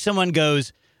as soon as someone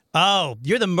goes, oh,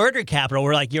 you're the murder capital,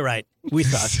 we're like, you're right. We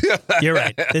suck. You're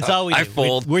right. That's all we do. I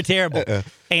fold. We're terrible.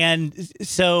 And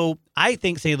so I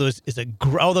think St. Louis is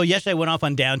although yesterday I went off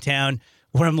on downtown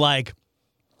where I'm like,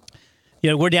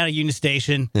 we're down at Union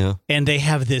Station and they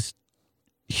have this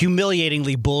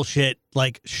humiliatingly bullshit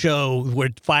like show where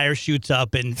fire shoots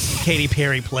up and Katy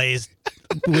Perry plays.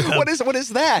 What is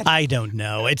that? I don't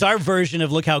know. It's our version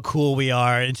of look how cool we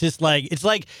are. It's just like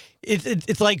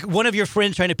it's like one of your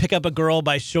friends trying to pick up a girl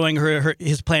by showing her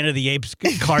his Planet of the Apes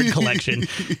card collection,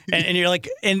 and you're like,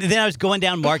 and then I was going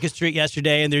down Market Street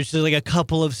yesterday, and there's just like a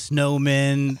couple of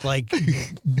snowmen, like,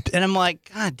 and I'm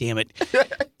like, God damn it,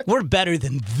 we're better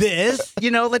than this,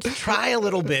 Let's try a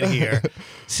little bit here.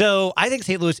 So I think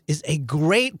St. Louis is a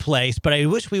great place, but I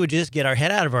wish we would just get our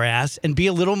head out of our ass and be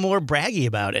a little more braggy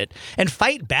about it and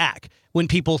fight back when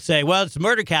people say, well, it's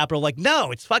murder capital. Like,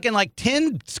 no, it's fucking like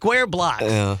 10 square blocks.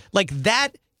 Yeah. Like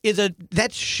that's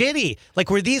shitty. Like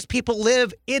where these people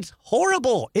live, it's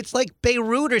horrible. It's like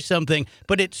Beirut or something,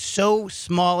 but it's so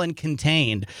small and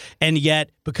contained. And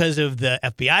yet, because of the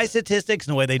FBI statistics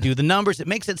and the way they do the numbers, it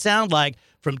makes it sound like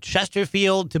from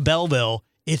Chesterfield to Belleville,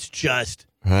 it's just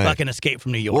fucking Escape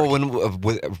from New York.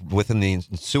 Well, within the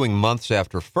ensuing months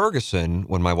after Ferguson,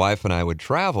 when my wife and I would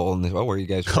travel, and where are you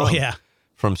guys from? Oh, yeah.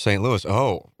 From St. Louis.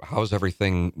 Oh, how's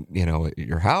everything, at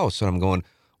your house? And I'm going,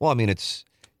 well, I mean, it's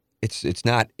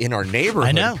not in our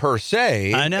neighborhood per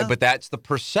se. I know. But that's the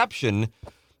perception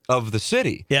of the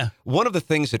city. Yeah. One of the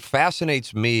things that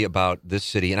fascinates me about this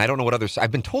city, and I don't know what others, I've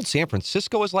been told San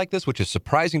Francisco is like this, which is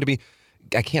surprising to me.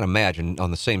 I can't imagine on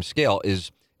the same scale,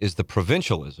 is the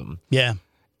provincialism. Yeah.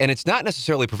 And it's not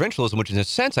necessarily provincialism, which in a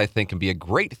sense I think can be a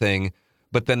great thing,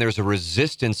 but then there's a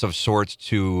resistance of sorts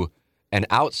to an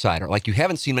outsider. Like you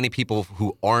haven't seen many people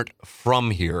who aren't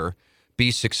from here be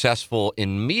successful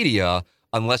in media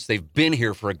unless they've been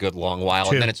here for a good long while.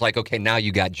 True. And then it's like, okay, now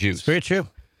you got juice. Very true.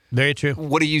 Very true.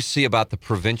 What do you see about the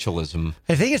provincialism?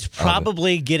 I think it's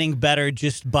probably getting better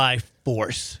just by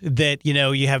force that,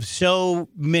 you have so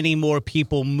many more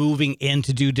people moving in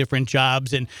to do different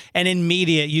jobs. And in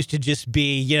media, it used to just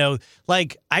be,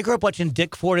 like I grew up watching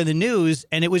Dick Ford in the news,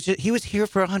 and it was just, he was here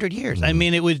for 100 years. I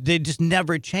mean, they just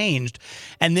never changed.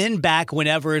 And then back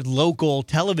whenever local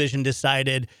television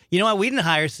decided, you know what, we didn't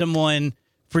hire someone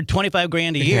for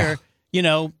 $25,000 a year,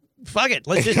 fuck it.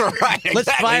 Let's just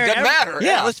let's fire. It doesn't matter.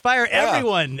 Yeah. Let's fire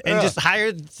everyone and just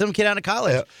hire some kid out of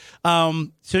college. Yeah.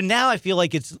 So now I feel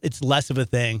like it's less of a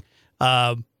thing,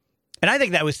 and I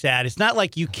think that was sad. It's not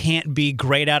like you can't be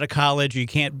great out of college.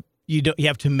 You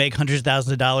have to make hundreds of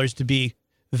thousands of dollars to be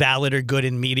valid or good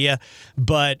in media.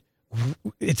 But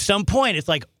at some point, it's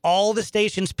like all the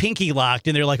stations pinky locked,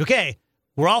 and they're like, okay,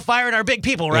 we're all firing our big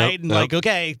people, right? And like,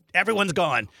 okay, everyone's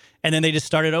gone. And then they just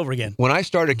started over again. When I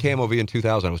started KMOV in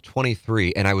 2000, I was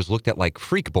 23, and I was looked at like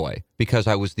freak boy because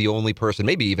I was the only person,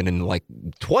 maybe even in like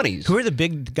 20s. Who were the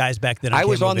big guys back then? I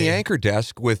was on the anchor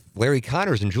desk with Larry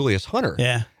Connors and Julius Hunter.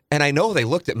 Yeah. And I know they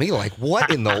looked at me like,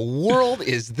 what in the world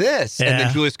is this? Yeah. And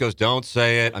then Julius goes, don't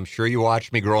say it. I'm sure you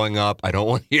watched me growing up. I don't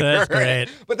want to hear it. That's great.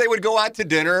 But they would go out to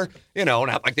dinner,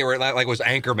 not like they were like it was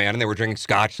Anchorman and they were drinking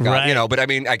scotch, right. But I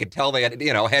mean, I could tell they had,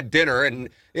 had dinner and,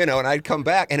 and I'd come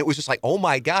back and it was just like, oh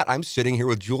my God, I'm sitting here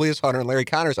with Julius Hunter and Larry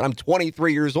Connors and I'm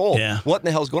 23 years old. Yeah. What in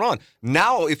the hell's going on?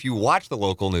 Now, if you watch the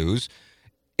local news,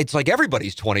 it's like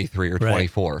everybody's 23 or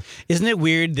 24. Right. Isn't it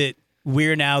weird that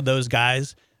we're now those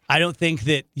guys? I don't think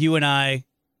that you and I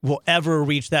will ever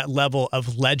reach that level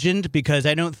of legend because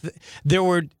I don't.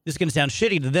 This is going to sound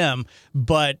shitty to them,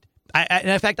 but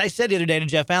in fact, I said the other day to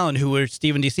Jeff Allen, who were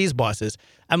Stephen DC's bosses,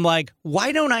 I'm like,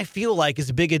 why don't I feel like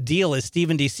as big a deal as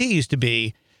Stephen DC used to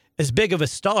be, as big of a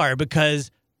star?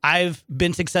 Because I've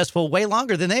been successful way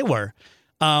longer than they were.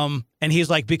 And he's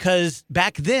like, because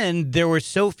back then there were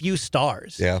so few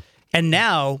stars. Yeah. And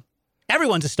now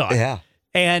everyone's a star. Yeah.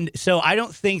 And so I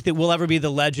don't think that we'll ever be the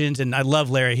legends, and I love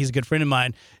Larry, he's a good friend of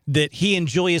mine, that he and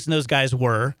Julius and those guys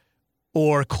were,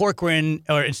 or Corcoran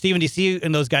and Stephen DC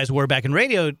and those guys were back in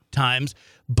radio times,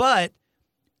 but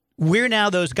we're now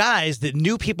those guys that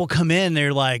new people come in,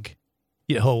 they're like,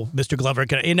 Mr. Glover,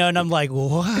 and I'm like,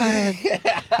 what?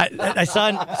 I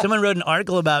saw someone wrote an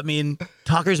article about me in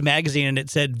Talkers Magazine, and it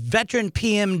said, veteran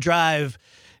PM drive,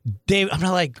 Dave. I'm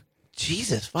not like,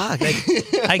 Jesus, fuck.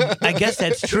 I guess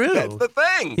that's true. That's the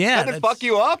thing. Yeah. Doesn't it fuck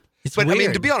you up? It's but weird. I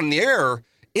mean, to be on the air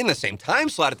in the same time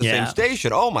slot at the same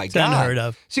station, oh my God. Unheard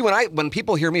of. See, when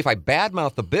people hear me, if I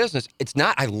badmouth the business, it's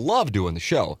not, I love doing the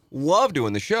show.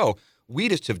 We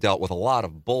just have dealt with a lot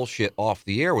of bullshit off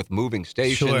the air with moving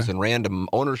stations and random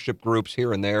ownership groups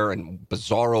here and there and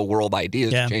bizarro world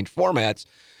ideas to change formats.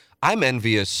 I'm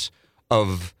envious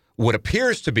of what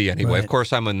appears to be, anyway. Right. Of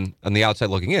course, I'm on the outside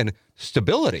looking in,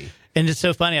 stability. And it's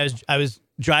so funny. I was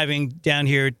driving down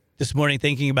here this morning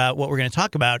thinking about what we're going to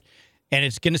talk about, and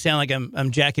it's going to sound like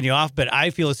I'm jacking you off, but I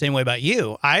feel the same way about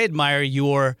you. I admire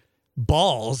your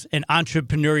balls and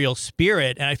entrepreneurial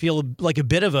spirit, and I feel like a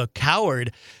bit of a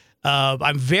coward.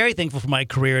 I'm very thankful for my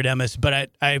career at Emmis,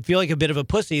 but I feel like a bit of a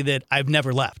pussy that I've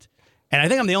never left. And I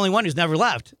think I'm the only one who's never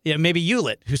left. Maybe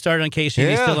Hewlett, who started on KC,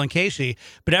 he's still on KC.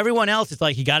 But everyone else, it's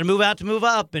like, you got to move out to move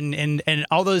up. And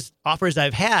all those offers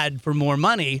I've had for more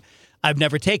money, I've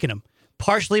never taken them.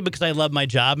 Partially because I love my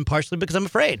job and partially because I'm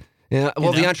afraid. Yeah,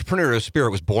 well, the entrepreneurial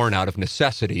spirit was born out of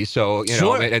necessity. So,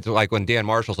 it's like when Dan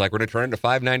Marshall's like, we're going to turn into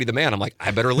 590 The Man. I'm like,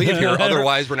 I better leave here.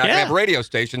 Otherwise, we're not going to have a radio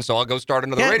station. So I'll go start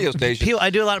another radio station. I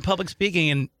do a lot of public speaking,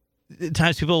 and at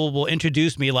times people will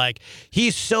introduce me like,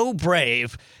 he's so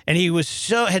brave and he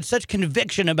had such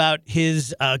conviction about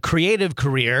his creative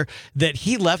career that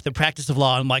he left the practice of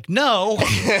law. I'm like, no.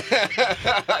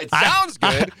 It sounds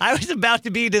good. I was about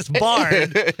to be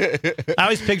disbarred. I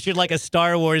was pictured like a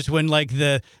Star Wars when like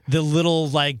the little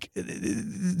like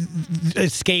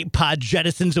escape pod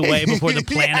jettisons away before the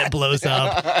planet blows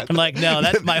up. I'm like, no,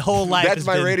 that's my whole life. That's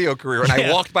my radio career. And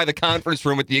I walked by the conference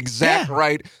room at the exact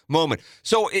right moment.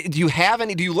 So do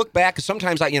you look back? Because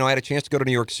sometimes I had a chance to go to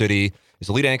New York City as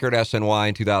the lead anchor at SNY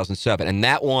in 2007. And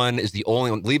that one is the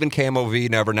only one, leaving KMOV,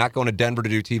 never, not going to Denver to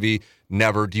do TV,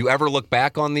 never. Do you ever look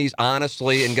back on these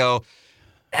honestly and go,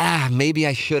 maybe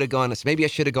I should have gone. Maybe I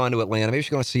should have gone to Atlanta. Maybe I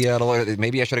should have gone to Seattle. Or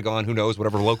maybe I should have gone, who knows,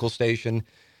 whatever local station.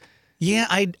 Yeah,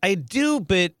 I do,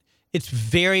 but it's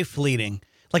very fleeting.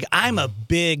 Like, I'm a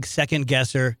big second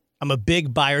guesser. I'm a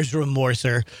big buyer's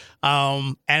remorser.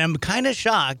 And I'm kind of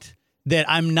shocked that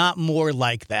I'm not more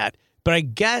like that. But I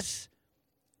guess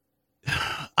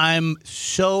I'm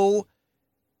so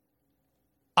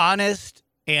honest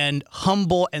and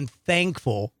humble and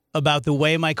thankful about the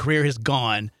way my career has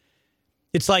gone.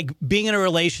 It's like being in a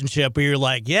relationship where you're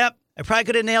like, yep, I probably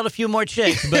could have nailed a few more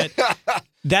chicks, but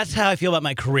that's how I feel about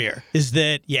my career, is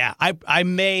that, yeah, I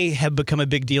may have become a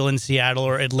big deal in Seattle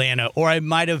or Atlanta, or I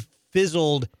might have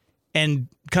fizzled and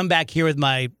come back here with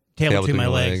my tail between my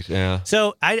legs. Yeah.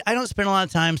 So I don't spend a lot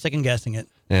of time second guessing it.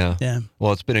 Yeah. Yeah.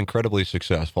 Well, it's been incredibly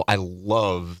successful. I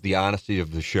love the honesty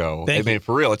of the show. Thank I mean,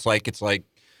 for real, it's like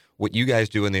what you guys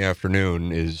do in the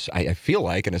afternoon is, I feel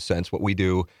like, in a sense, what we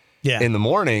do in the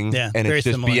morning. Yeah, and very it's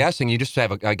just similar. BSing. You just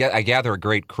have, I gather, a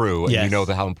great crew, and Yes. you know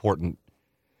how important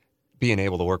being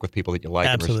able to work with people that you like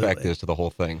Absolutely. and respect is to the whole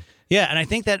thing. Yeah, and I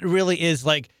think that really is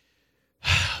like,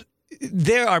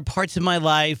 there are parts of my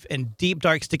life and deep,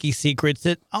 dark, sticky secrets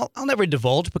that I'll never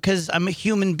divulge because I'm a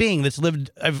human being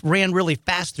I've ran really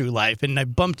fast through life, and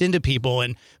I've bumped into people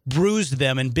and bruised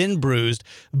them and been bruised,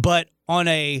 but on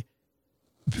a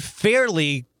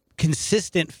fairly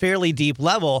consistent, fairly deep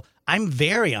level, I'm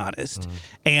very honest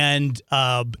and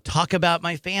talk about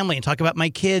my family and talk about my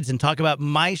kids and talk about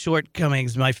my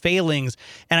shortcomings, my failings.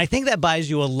 And I think that buys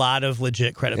you a lot of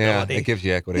legit credibility. Yeah, it gives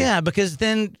you equity. Yeah, because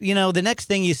then, the next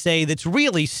thing you say that's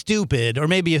really stupid or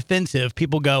maybe offensive,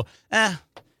 people go,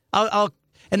 I'll.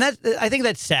 And I think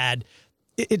that's sad.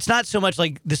 It's not so much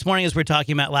like this morning as we're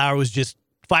talking, Matt Lauer was just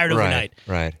fired overnight.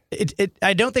 Right.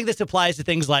 I don't think this applies to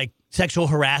things like sexual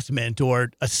harassment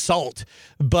or assault,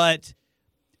 but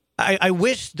I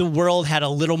wish the world had a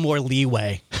little more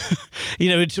leeway.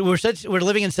 We're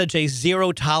living in such a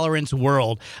zero tolerance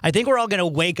world. I think we're all going to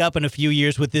wake up in a few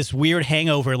years with this weird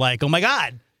hangover, like, oh my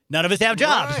God, none of us have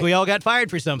jobs. Right. We all got fired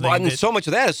for something. Well, and so much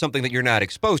of that is something that you're not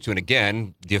exposed to. And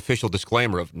again, the official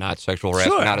disclaimer of not sexual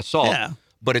harassment, Sure. not assault. Yeah.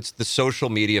 But it's the social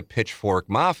media pitchfork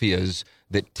mafias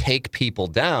that take people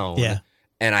down. Yeah.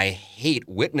 And I hate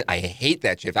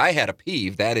that shit. If I had a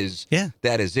peeve, that is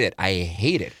it. I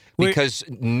hate it. Because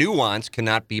nuance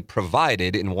cannot be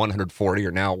provided in 140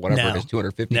 or now whatever it is,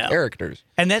 250 characters.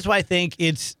 And that's why I think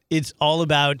it's all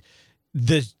about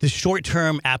the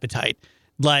short-term appetite.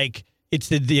 Like, it's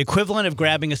the equivalent of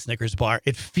grabbing a Snickers bar.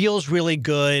 It feels really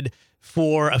good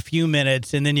for a few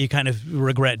minutes, and then you kind of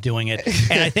regret doing it.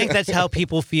 And I think that's how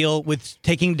people feel with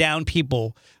taking down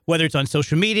people, whether it's on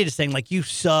social media, just saying, like, you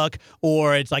suck,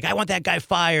 or it's like, I want that guy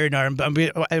fired, or I'm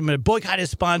going to boycott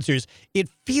his sponsors. It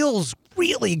feels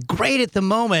really great at the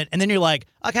moment, and then you're like,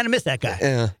 I kind of miss that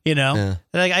guy. Yeah.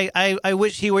 Like I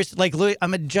wish he was like Louis.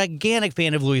 I'm a gigantic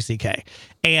fan of Louis C.K.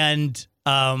 And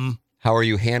how are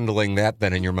you handling that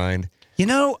then in your mind?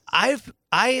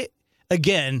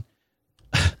 Again,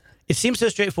 it seems so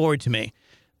straightforward to me.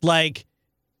 Like,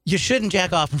 you shouldn't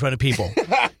jack off in front of people.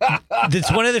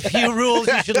 That's one of the few rules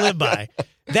you should live by.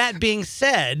 That being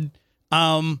said,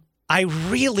 I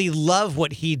really love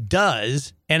what he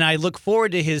does, and I look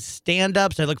forward to his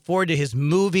stand-ups. I look forward to his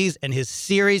movies and his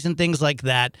series and things like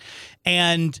that,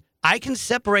 and I can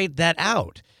separate that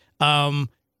out.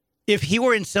 If he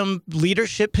were in some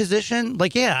leadership position,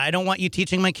 like, yeah, I don't want you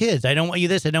teaching my kids. I don't want you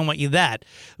this. I don't want you that.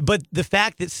 But the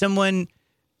fact that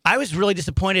I was really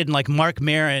disappointed in, like, Mark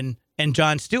Maron and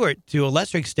Jon Stewart, to a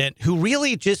lesser extent, who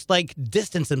really just, like,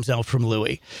 distanced themselves from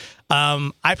Louis.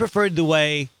 I preferred the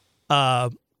way,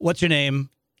 what's her name?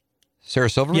 Sarah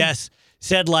Silverman? Yes.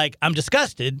 Said, like, I'm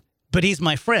disgusted, but he's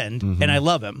my friend, and I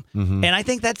love him. And I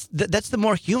think that's the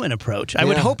more human approach. I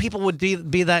would hope people would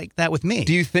be like that with me.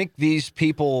 Do you think these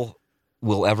people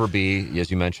will ever be,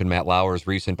 as you mentioned, Matt Lauer's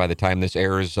recent, by the time this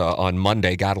airs on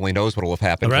Monday, God only knows what will have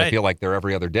happened. Right. I feel like they're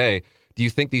every other day. Do you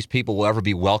think these people will ever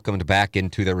be welcomed back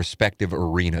into their respective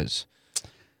arenas?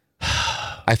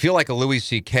 I feel like a Louis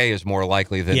C.K. is more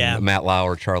likely than Matt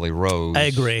Lauer, Charlie Rose. I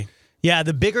agree. Yeah,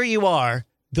 the bigger you are,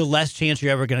 the less chance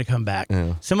you're ever going to come back.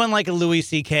 Yeah. Someone like a Louis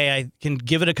C.K., I can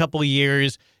give it a couple of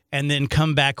years and then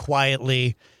come back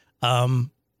quietly.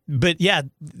 But yeah,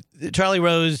 Charlie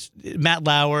Rose, Matt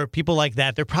Lauer, people like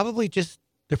that, they're probably just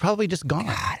gone.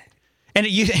 God. And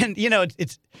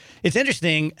it's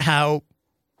interesting how,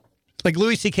 like,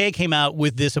 Louis C.K. came out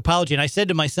with this apology, and I said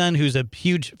to my son, who's a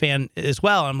huge fan as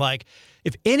well, I'm like,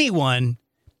 if anyone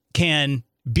can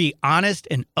be honest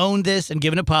and own this and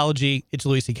give an apology, it's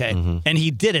Louis C.K. And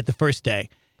he did it the first day.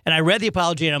 And I read the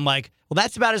apology, and I'm like, well,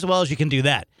 that's about as well as you can do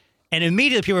that. And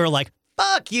immediately people were like,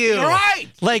 fuck you. Right.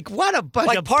 Like, what a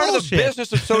bunch of part bullshit. of the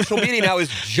business of social media now is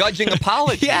judging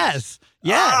apologies. Yes.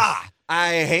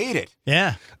 I hate it.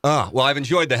 Yeah. Well, I've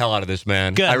enjoyed the hell out of this,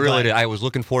 man. Good, I really buddy. did. I was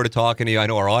looking forward to talking to you. I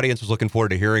know our audience was looking forward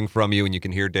to hearing from you, and you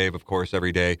can hear Dave, of course,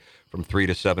 every day from 3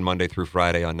 to 7, Monday through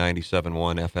Friday on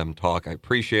 97.1 FM Talk. I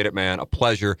appreciate it, man. A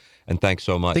pleasure, and thanks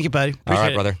so much. Thank you, buddy. All right,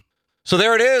 Appreciate it. brother. So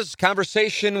there it is,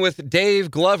 conversation with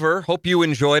Dave Glover. Hope you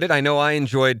enjoyed it. I know I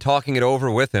enjoyed talking it over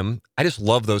with him. I just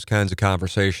love those kinds of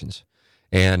conversations.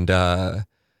 And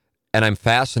I'm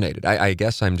fascinated. I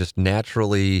guess I'm just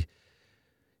naturally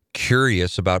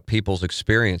curious about people's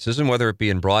experiences, and whether it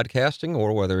be in broadcasting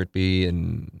or whether it be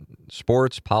in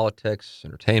sports, politics,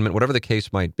 entertainment, whatever the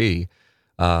case might be,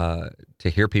 to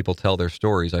hear people tell their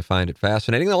stories, I find it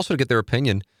fascinating. And also to get their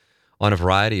opinion on a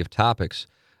variety of topics.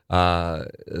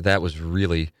 That was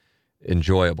really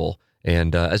enjoyable.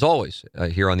 And as always,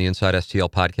 here on the Inside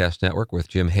STL Podcast Network with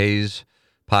Jim Hayes'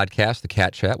 podcast, The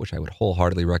Cat Chat, which I would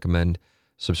wholeheartedly recommend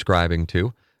subscribing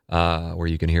to, where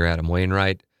you can hear Adam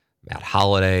Wainwright, Matt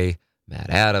Holliday, Matt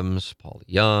Adams, Paul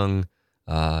Young,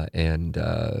 and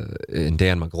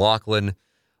Dan McLaughlin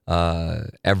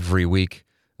every week.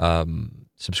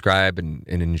 Subscribe and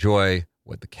enjoy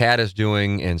what the Cat is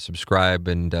doing, and subscribe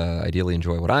and ideally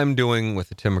enjoy what I'm doing with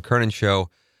the Tim McKernan Show.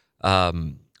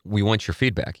 We want your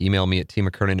feedback. Email me at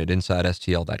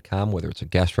tmckernan@insidestl.com, whether it's a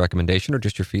guest recommendation or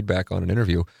just your feedback on an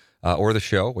interview or the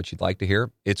show, what you'd like to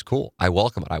hear. It's cool. I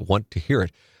welcome it. I want to hear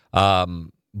it.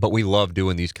 But we love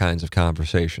doing these kinds of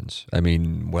conversations. I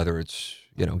mean, whether it's,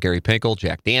 Gary Pinkel,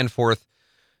 Jack Danforth,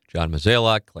 John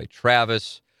Mozeliak, Clay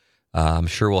Travis. I'm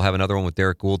sure we'll have another one with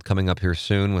Derek Gould coming up here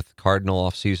soon with Cardinal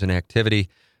off-season activity.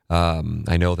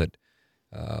 I know that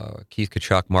Keith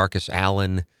Kachuk, Marcus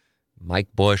Allen, Mike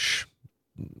Bush,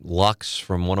 Lux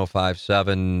from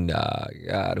 105.7,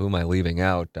 God, who am I leaving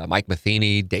out? Mike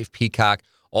Matheny, Dave Peacock,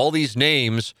 all these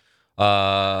names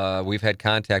we've had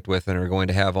contact with and are going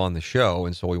to have on the show.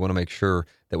 And so we want to make sure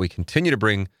that we continue to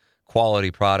bring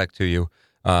quality product to you.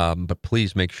 But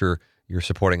please make sure you're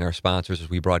supporting our sponsors as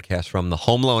we broadcast from the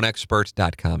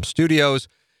HomeLoanExperts.com studios,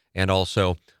 and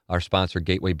also our sponsor,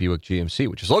 Gateway Buick GMC,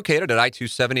 which is located at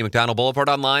I-270 McDonald Boulevard,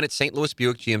 online at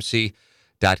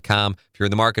stlouisbuickgmc.com. If you're in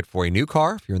the market for a new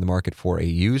car, if you're in the market for a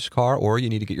used car, or you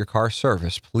need to get your car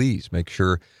serviced, please make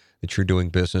sure that you're doing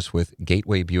business with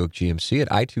Gateway Buick GMC at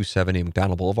I-270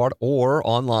 McDonald Boulevard, or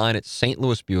online at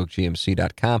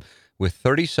stlouisbuickgmc.com. With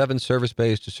 37 service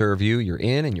bays to serve you, you're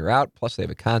in and you're out. Plus, they have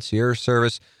a concierge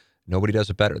service. Nobody does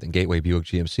it better than Gateway Buick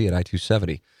GMC at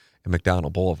I-270 and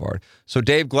McDonald Boulevard. So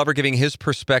Dave Glover giving his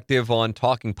perspective on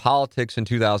talking politics in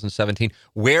 2017,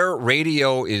 where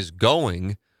radio is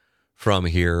going from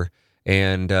here.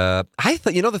 And I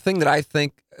thought, the thing that I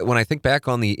think, when I think back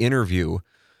on the interview,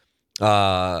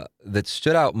 that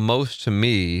stood out most to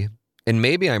me, and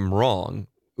maybe I'm wrong,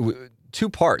 two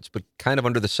parts, but kind of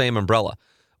under the same umbrella.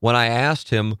 When I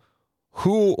asked him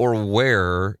who or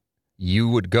where you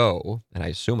would go, and I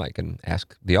assume I can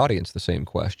ask the audience the same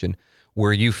question,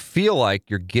 where you feel like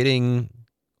you're getting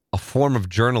a form of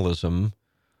journalism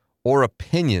or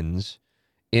opinions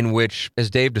in which, as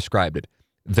Dave described it,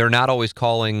 they're not always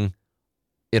calling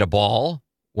it a ball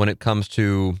when it comes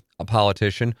to a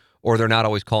politician, or they're not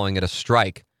always calling it a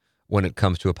strike when it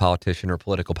comes to a politician or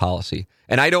political policy.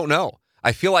 And I don't know.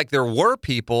 I feel like there were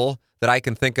people that I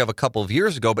can think of a couple of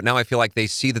years ago, but now I feel like they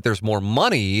see that there's more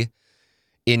money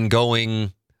in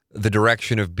going the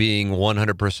direction of being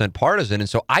 100% partisan. And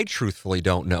so I truthfully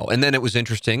don't know. And then it was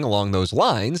interesting along those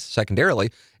lines,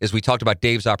 secondarily, as we talked about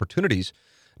Dave's opportunities,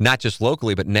 not just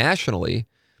locally, but nationally,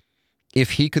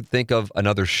 if he could think of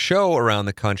another show around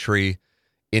the country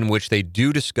in which they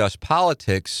do discuss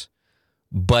politics,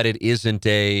 but it isn't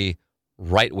a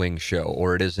right-wing show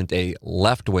or it isn't a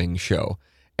left-wing show.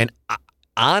 And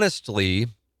honestly,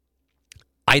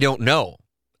 I don't know.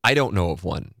 I don't know of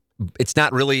one. It's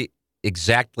not really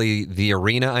exactly the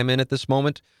arena I'm in at this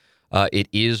moment. It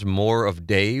is more of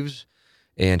Dave's,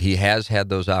 and he has had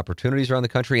those opportunities around the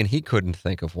country, and he couldn't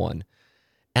think of one.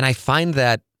 And I find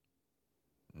that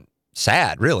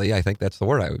sad, really. I think that's the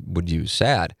word I would use,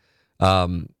 sad.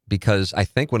 Because I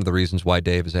think one of the reasons why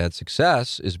Dave has had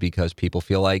success is because people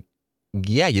feel like,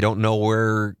 yeah, you don't know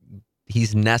where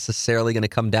he's necessarily going to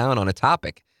come down on a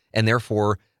topic. And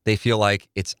therefore, they feel like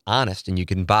it's honest and you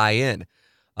can buy in.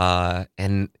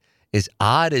 And as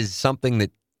odd as something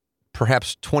that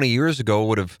perhaps 20 years ago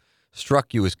would have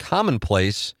struck you as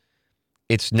commonplace,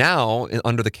 it's now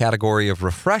under the category of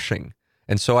refreshing.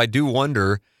 And so I do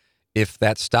wonder if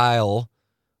that style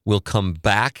will come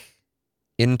back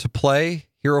into play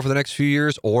here over the next few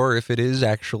years, or if it is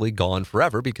actually gone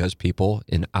forever because people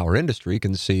in our industry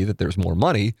can see that there's more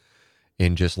money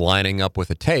in just lining up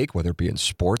with a take, whether it be in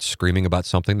sports, screaming about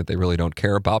something that they really don't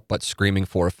care about, but screaming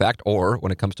for effect, or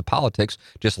when it comes to politics,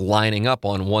 just lining up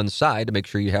on one side to make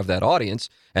sure you have that audience,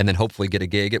 and then hopefully get a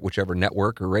gig at whichever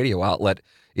network or radio outlet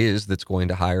is that's going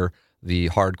to hire the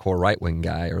hardcore right-wing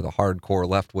guy or the hardcore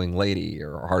left-wing lady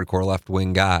or hardcore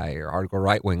left-wing guy or hardcore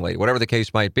right-wing lady, whatever the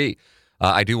case might be.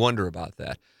 I do wonder about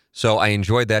that. So I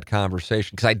enjoyed that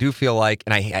conversation because I do feel like,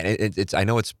 and I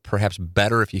know it's perhaps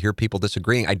better if you hear people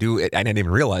disagreeing. I didn't even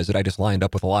realize it. I just lined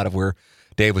up with a lot of where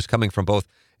Dave was coming from, both.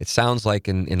 It sounds like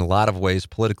in a lot of ways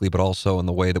politically, but also in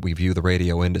the way that we view the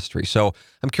radio industry. So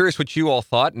I'm curious what you all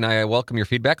thought, and I welcome your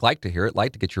feedback. Like to hear it.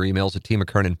 Like to get your emails at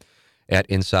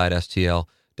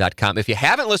tmckernan@InsideSTL.com. If you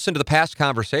haven't listened to the past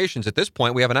conversations, at this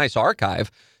point, we have a nice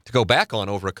archive to go back on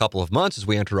over a couple of months as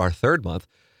we enter our third month.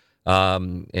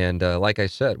 Like I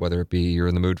said, whether it be you're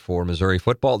in the mood for Missouri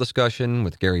football discussion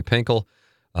with Gary Pinkel,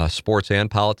 sports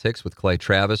and politics with Clay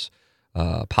Travis,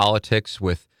 politics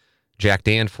with Jack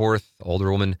Danforth,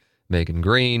 older woman Megan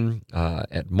Green,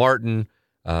 Ed Martin.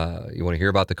 You want to hear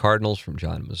about the Cardinals from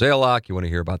John Mozeliak. You want to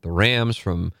hear about the Rams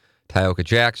from Tioka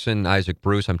Jackson, Isaac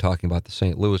Bruce. I'm talking about the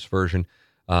St. Louis version.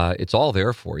 It's all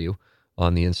there for you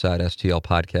on the Inside STL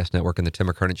Podcast Network and the Tim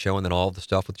McKernan Show, and then all of the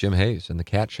stuff with Jim Hayes and the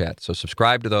Cat Chat. So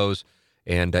subscribe to those,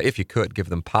 and if you could, give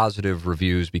them positive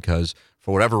reviews, because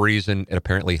for whatever reason, it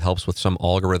apparently helps with some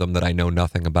algorithm that I know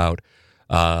nothing about.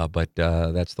 But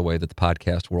that's the way that the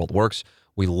podcast world works.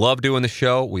 We love doing the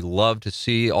show. We love to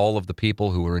see all of the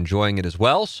people who are enjoying it as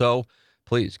well. So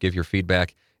please give your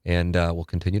feedback, and we'll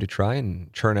continue to try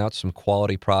and churn out some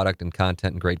quality product and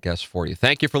content and great guests for you.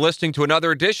 Thank you for listening to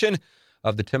another edition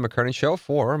of the Tim McKernan Show.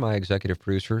 For my executive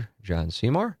producer, John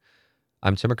Seymour,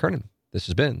 I'm Tim McKernan. This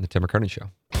has been the Tim McKernan Show.